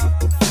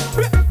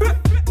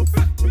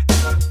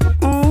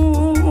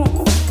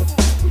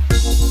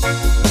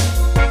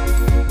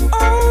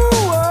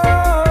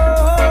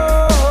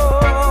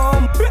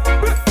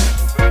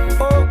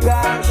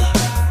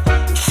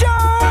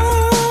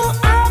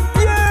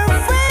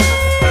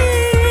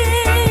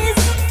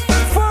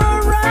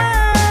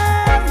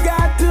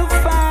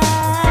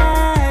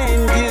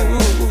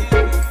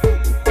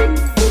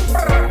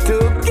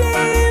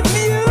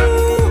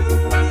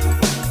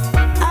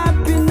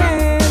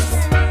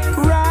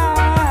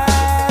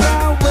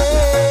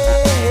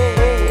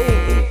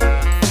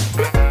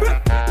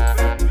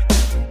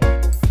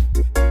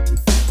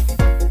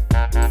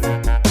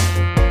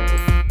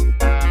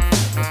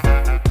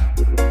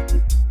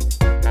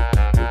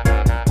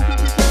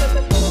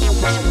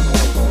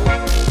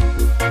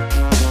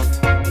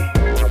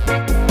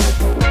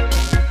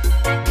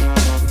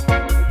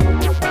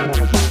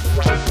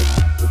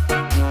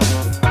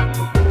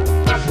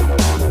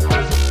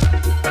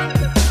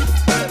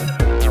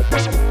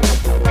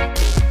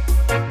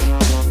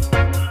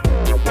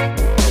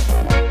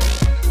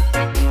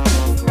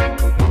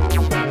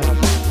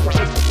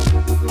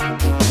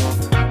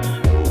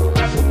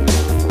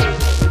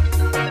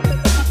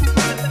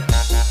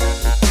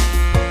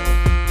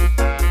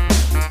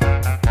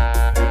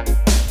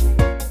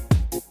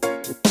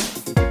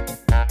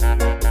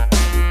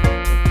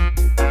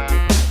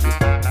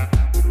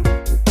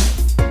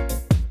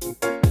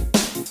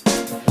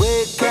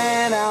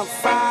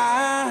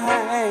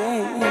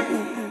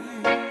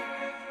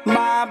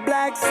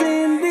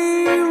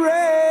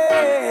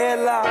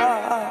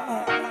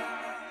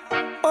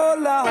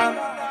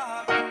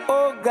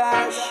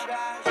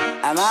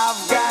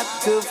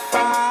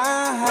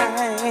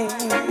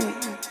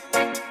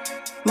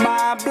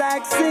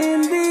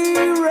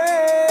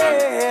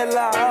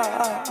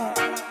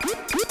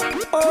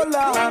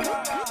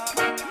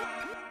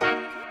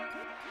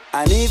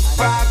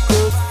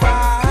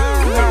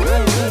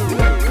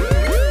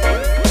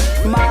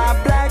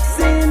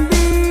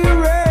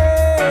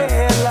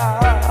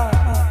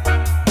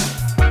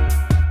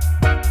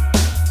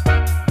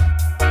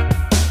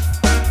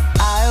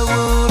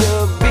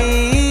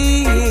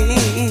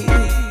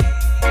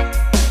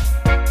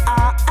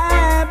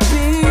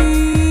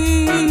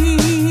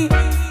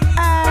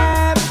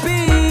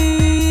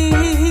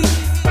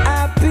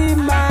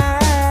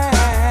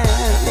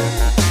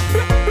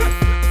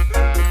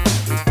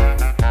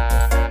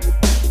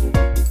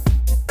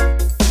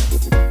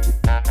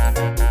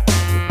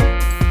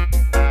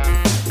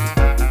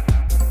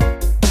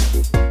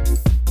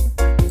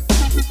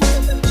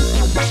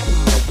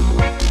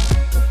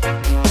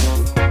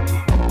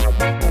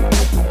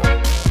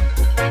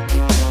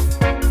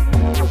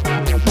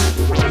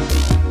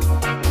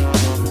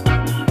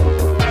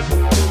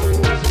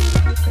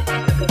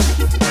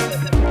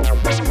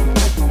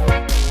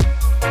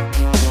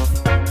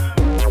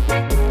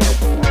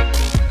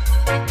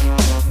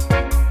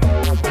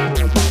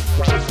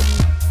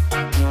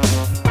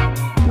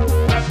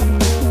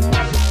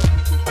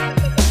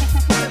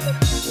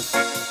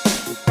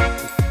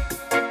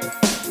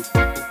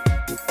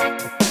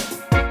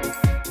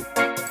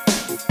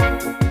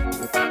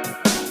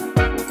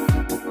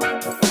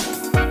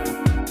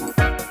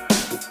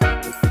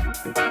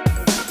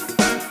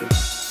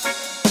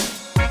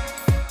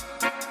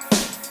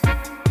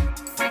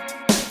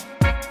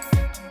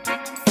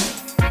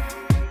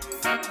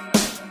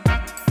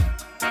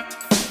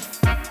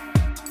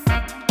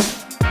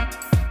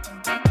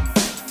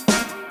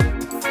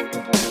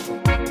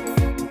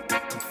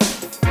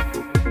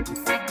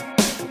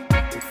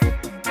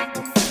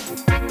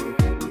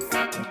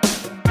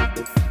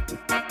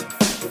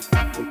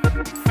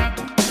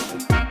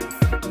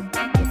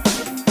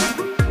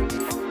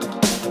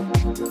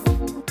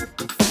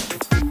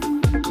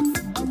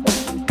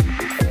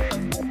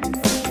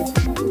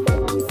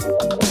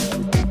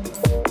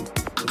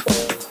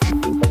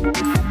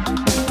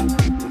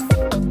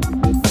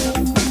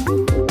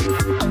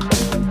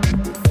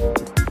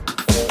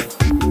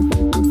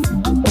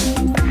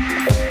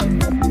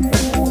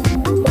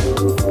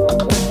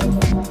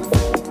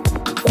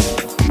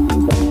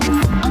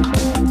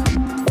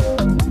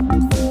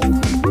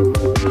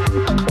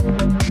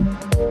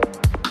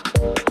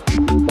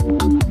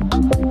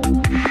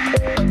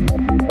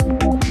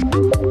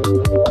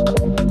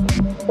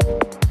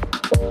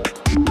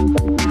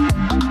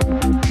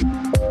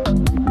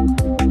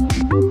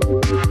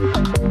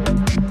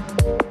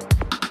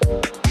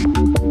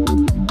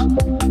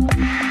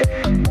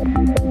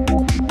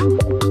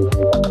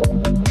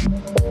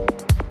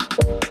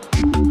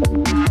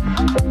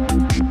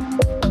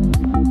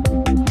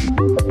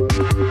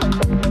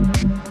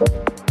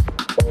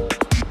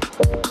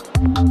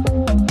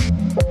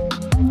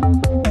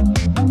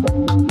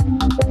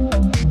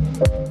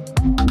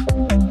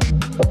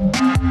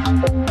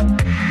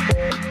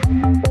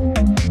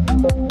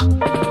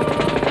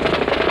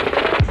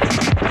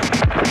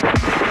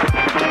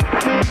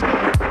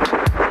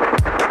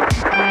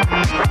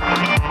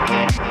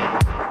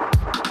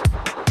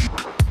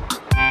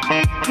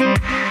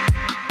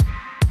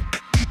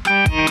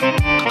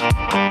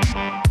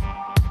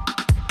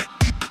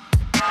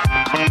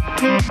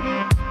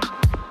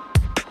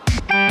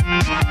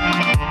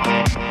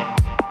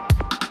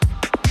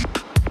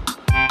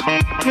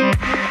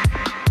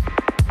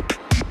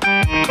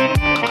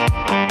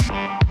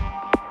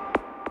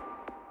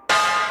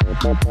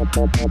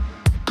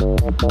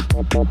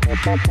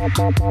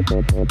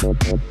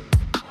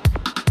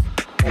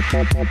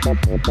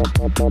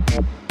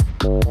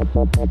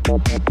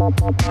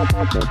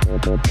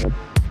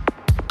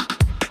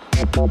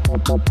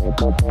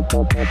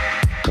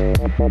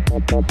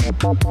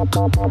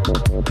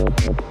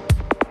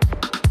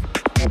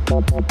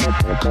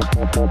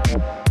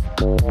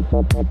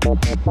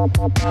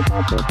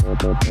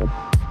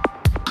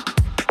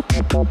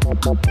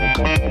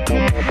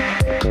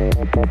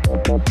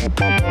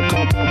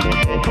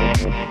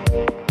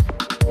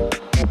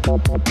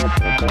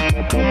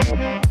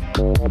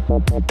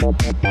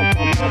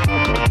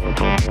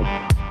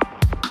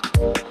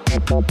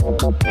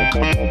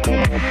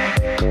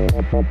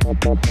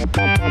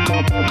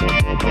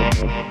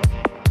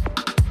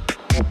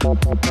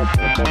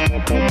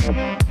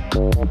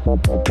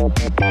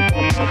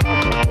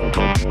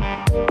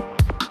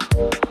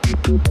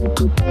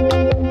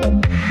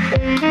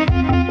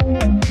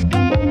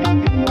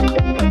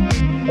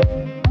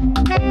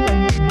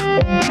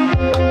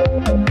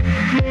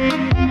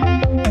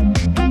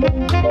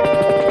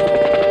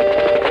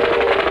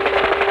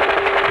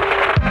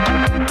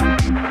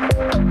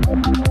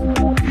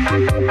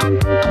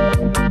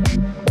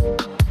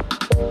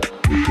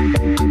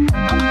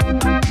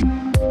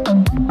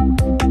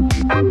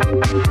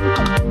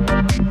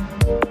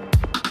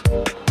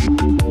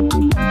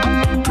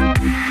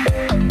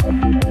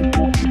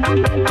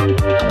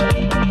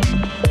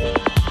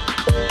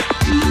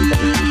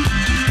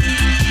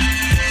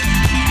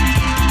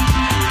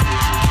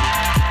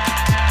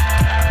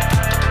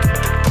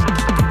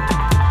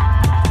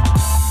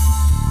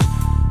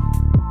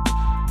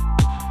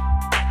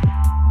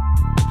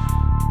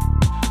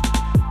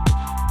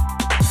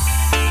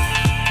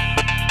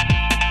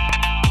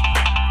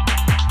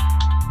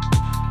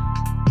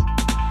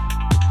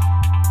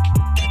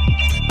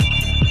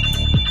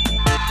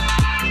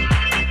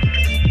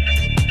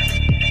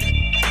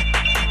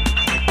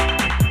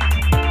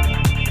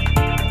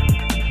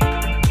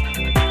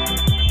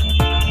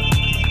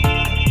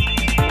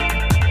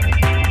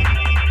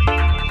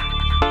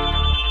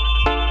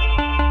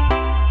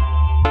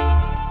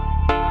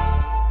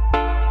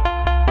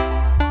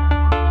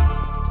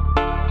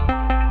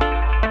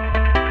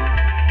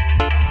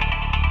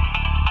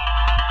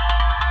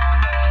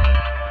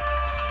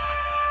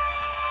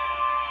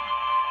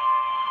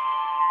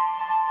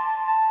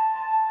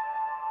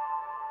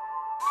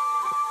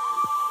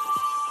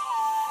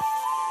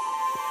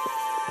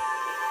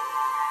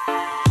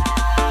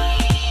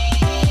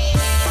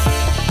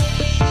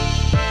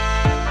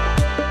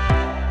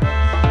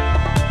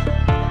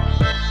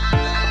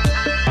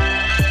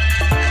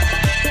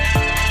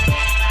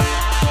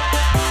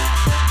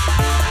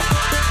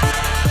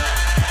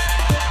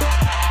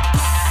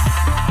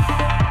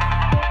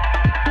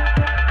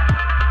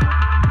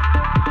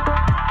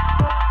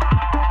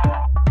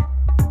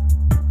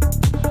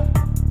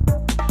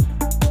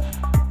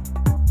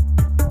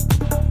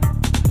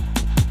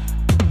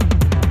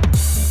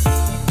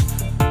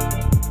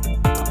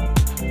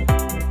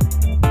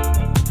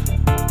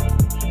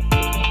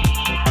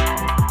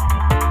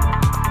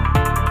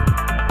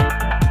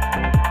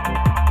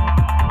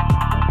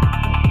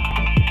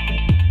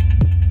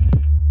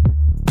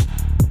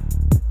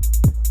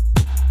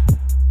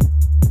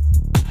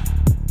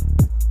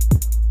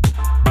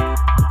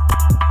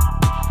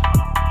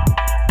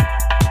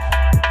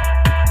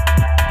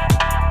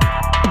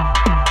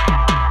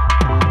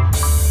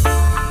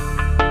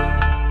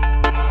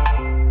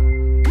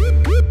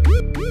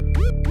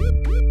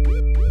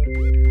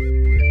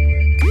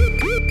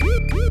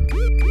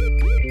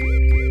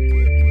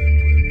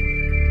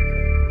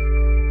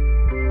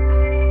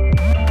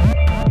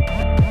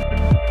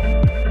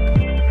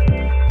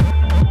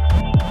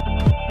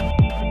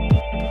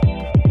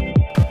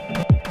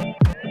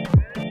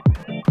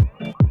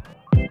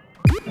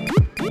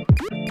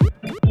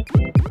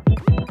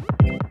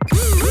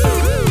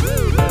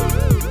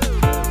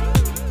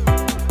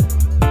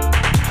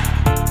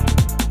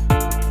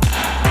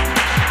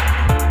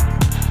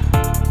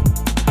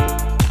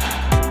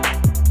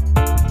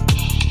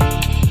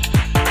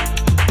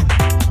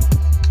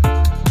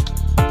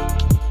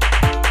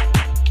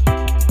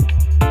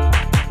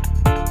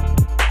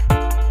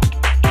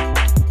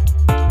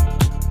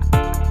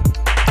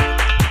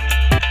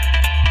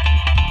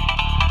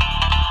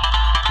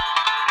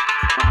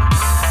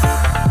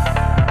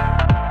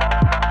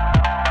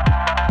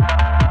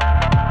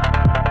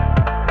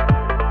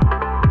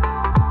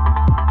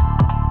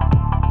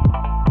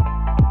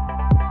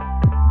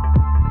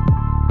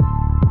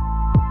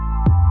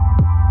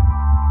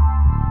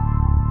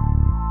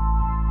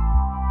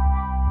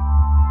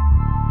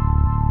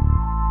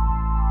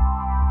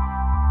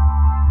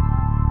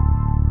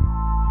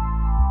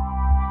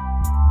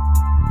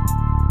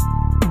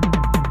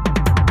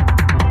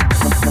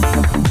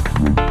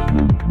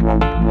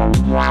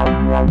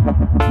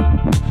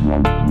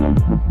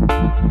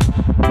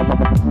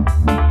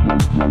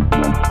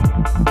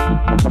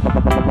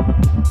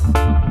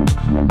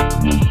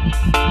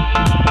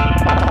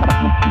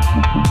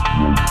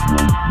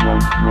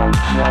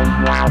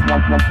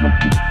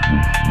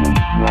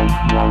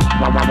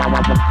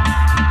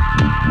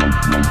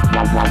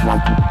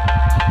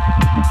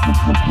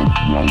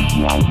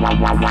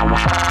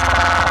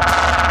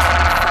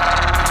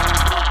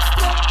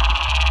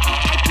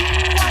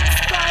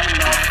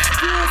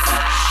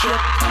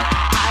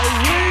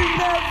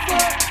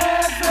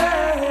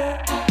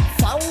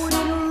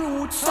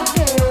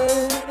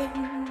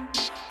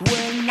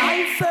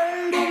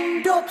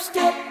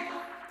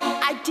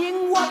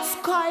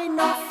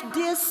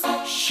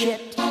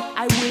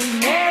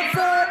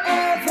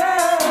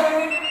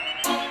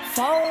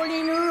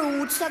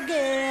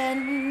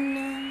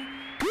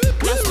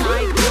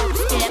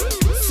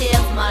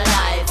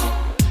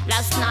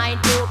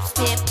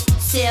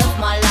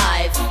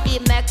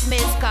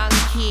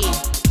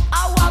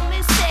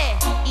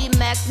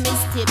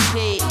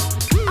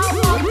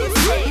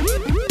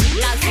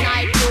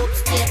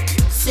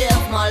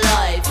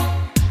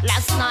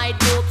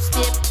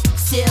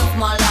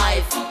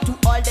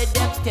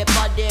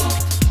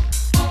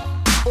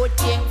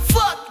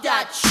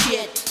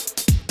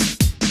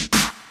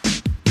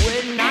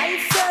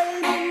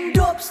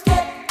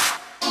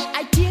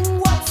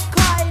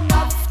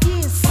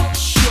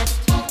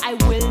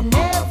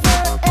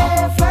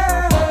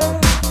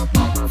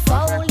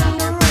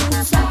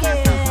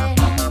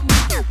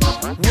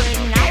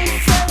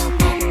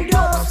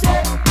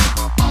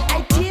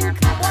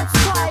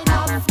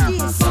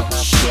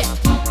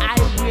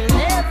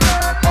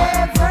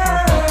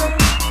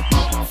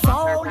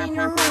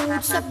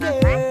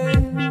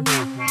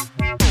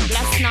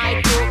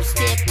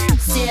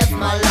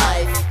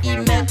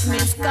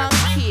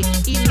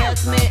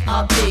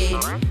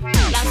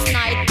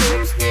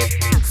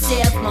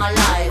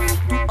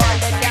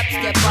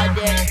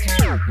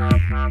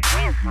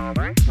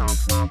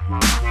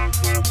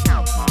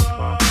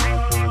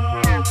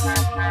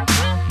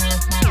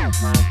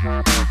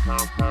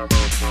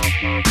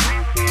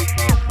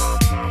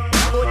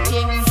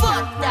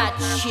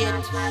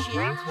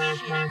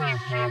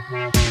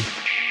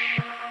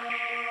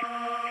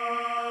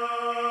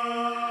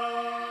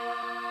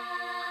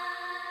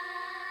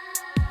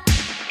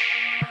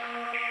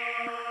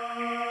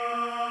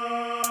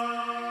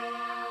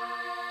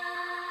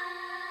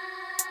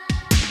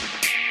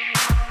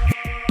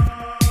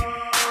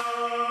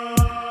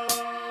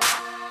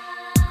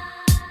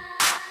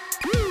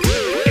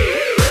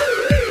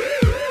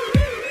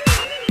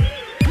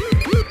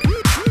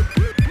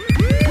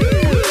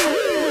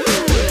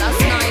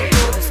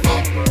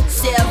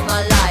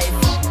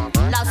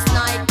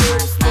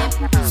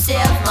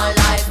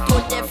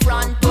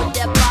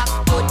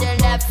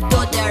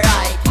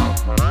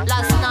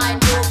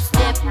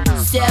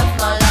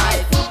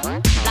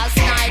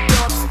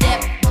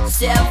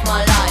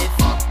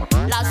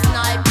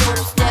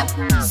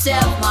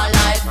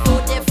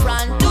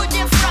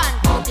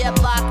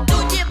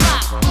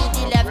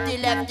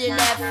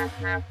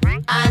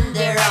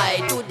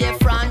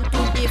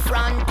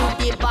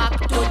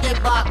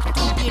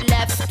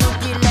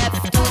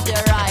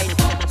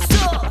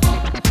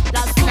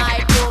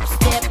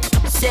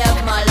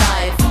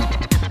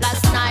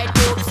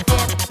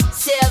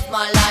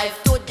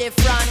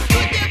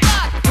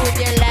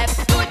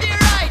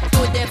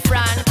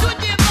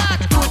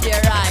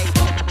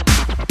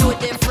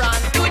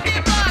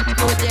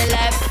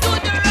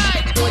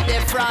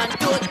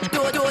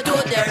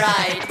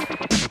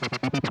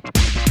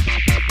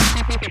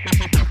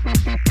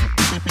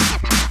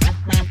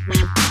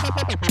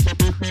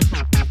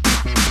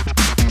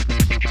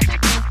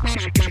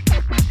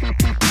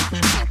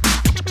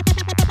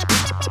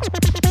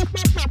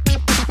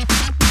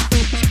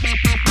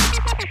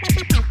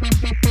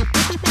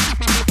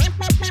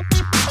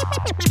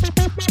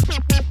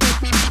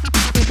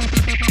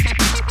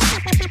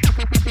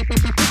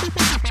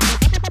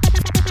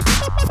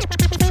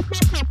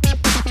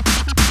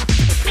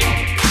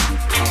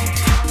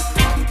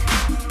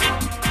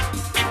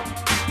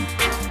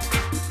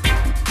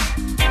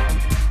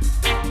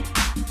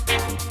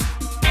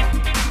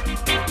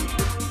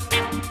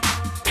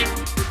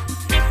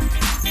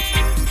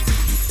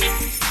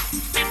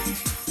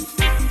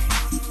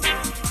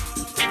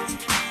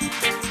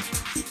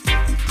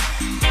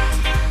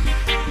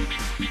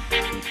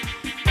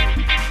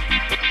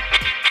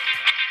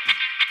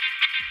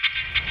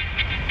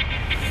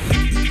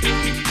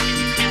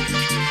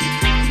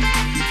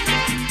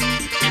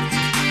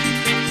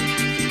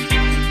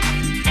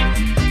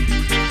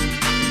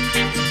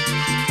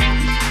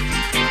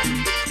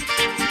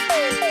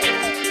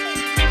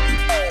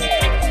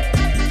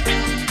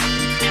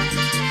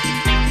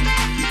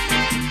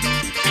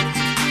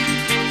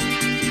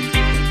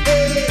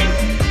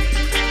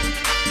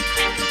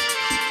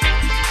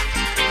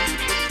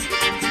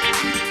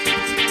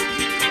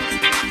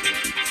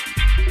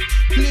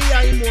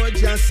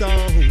 Emoja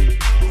song,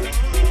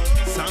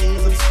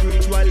 songs of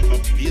spiritual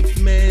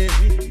upliftment.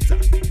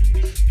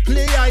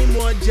 Play I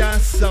more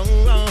jazz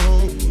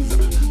songs.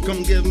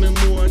 Come give me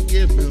more,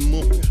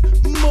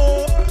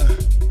 more.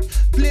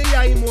 Play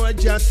I more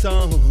jazz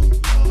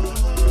songs.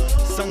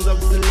 Songs of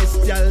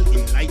celestial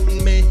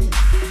enlightenment.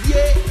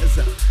 Yes,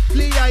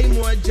 play I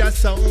more jazz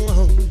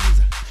songs.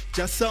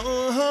 Jazz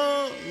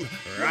songs,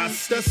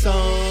 Rasta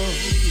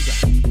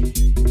songs.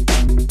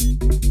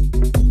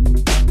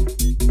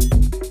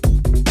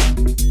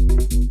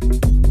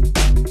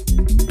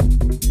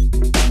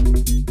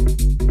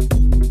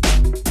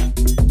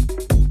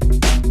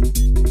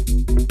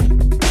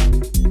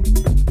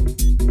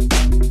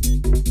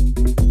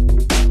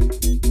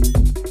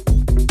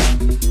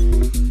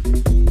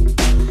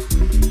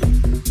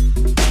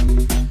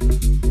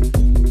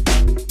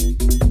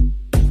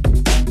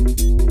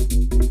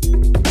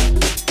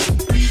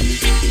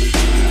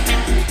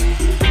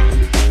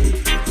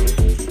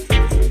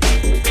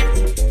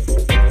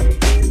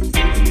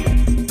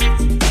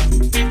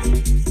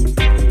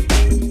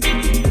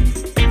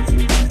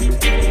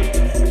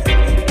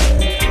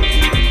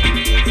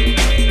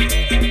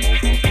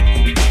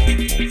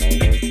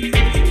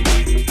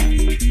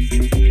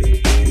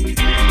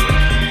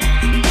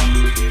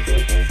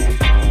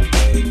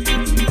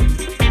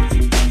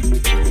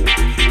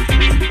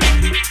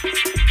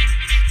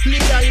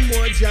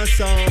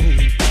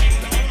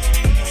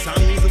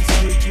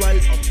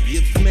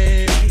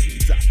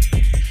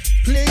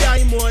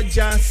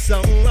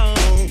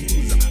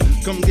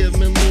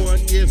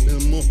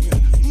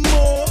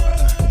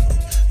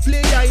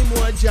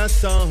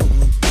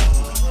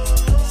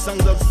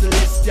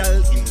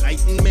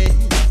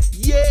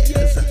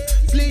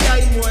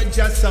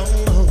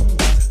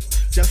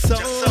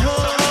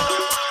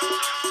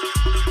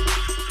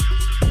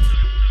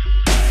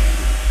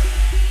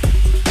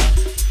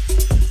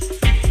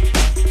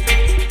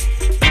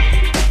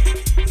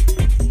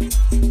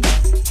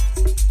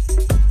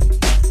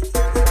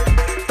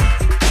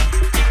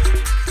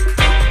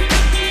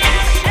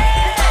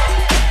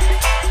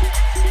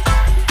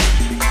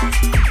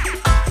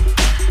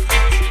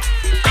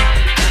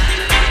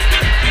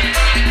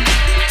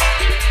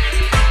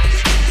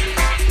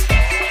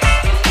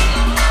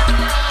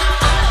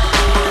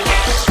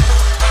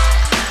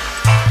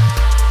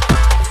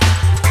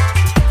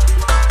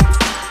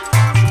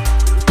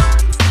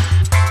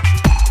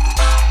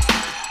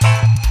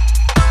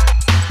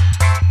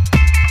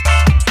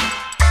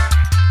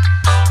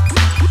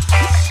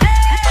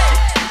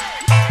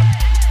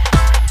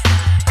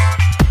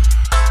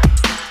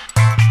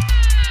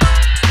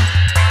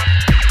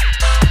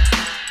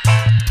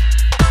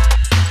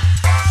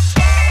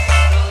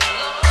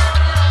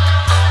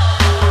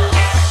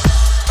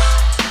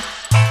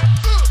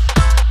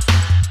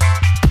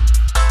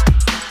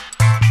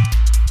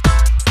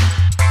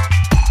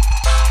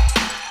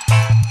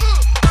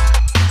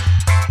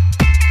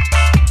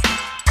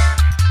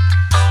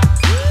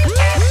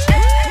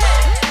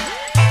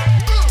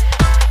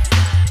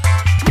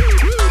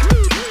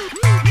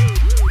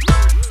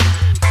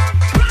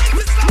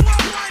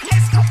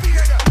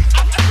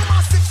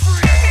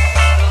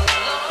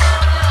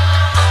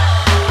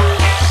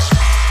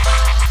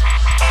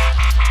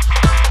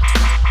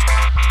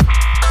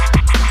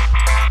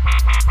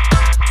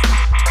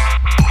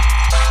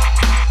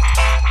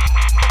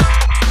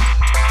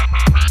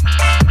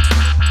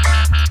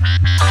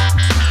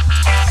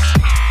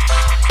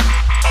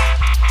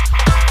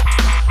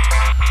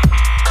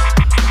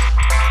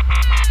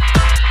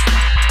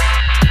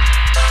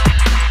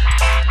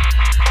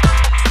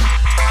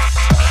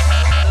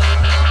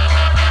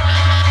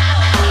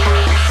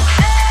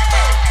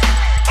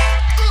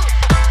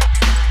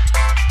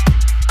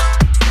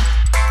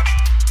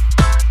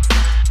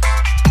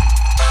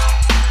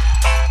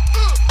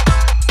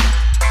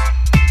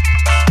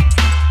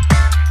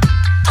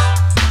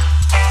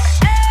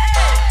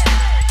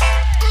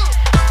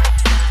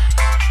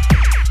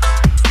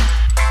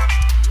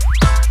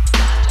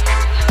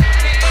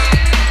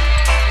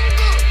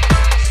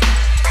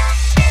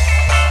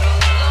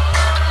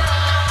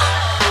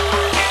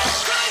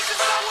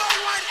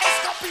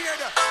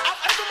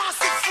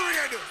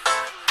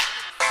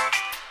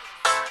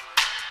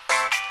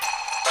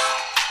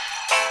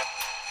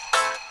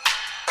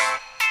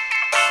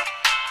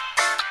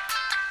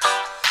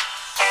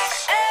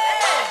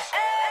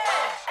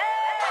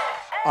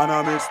 And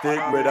a mistake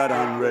redder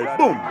than red,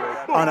 boom.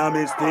 And a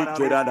mistake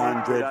redder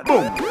than dread,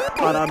 boom.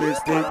 And a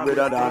mistake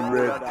redder than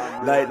red.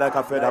 Light like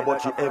a feather,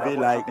 but she heavy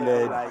like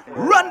lead.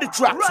 Run the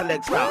track,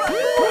 selector.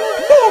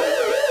 Boom.